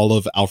to all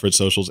of Alfred's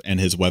socials and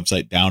his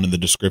website down in the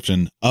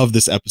description of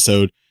this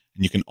episode.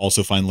 And you can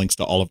also find links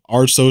to all of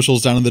our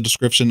socials down in the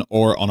description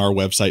or on our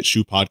website,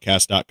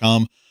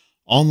 shoepodcast.com.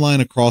 Online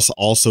across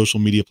all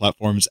social media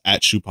platforms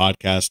at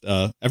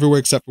shoepodcast, everywhere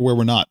except for where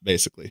we're not,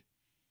 basically.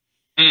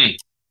 If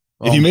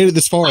you made it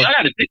this far, I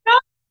got a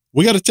TikTok?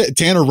 We got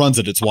Tanner runs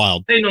it. It's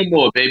wild. Say no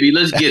more, baby.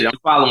 Let's get it. I'm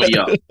following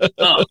y'all.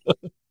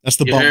 That's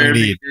the bump we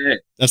need.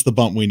 That's the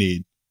bump we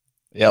need.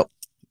 Yep.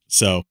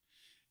 So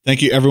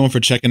thank you everyone for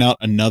checking out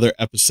another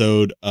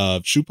episode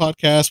of Shoe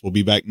Podcast. We'll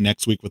be back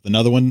next week with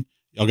another one.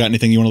 Y'all got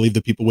anything you want to leave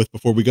the people with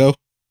before we go?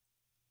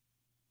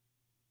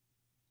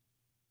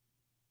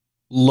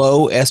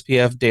 Low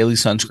SPF daily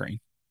sunscreen.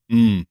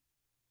 Be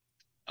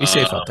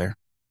safe out there.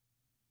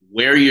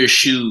 Wear your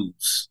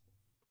shoes.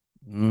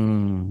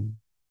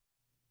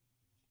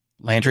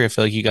 Landry, I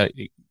feel like you got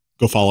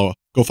go follow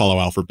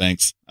Alfred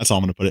Banks. That's all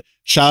I'm going to put it.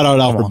 Shout out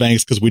Alfred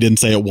Banks because we didn't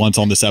say it once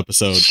on this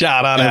episode.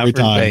 Shout out every Alfred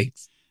time.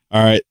 Banks.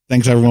 All right.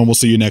 Thanks everyone. We'll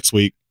see you next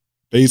week.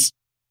 Peace.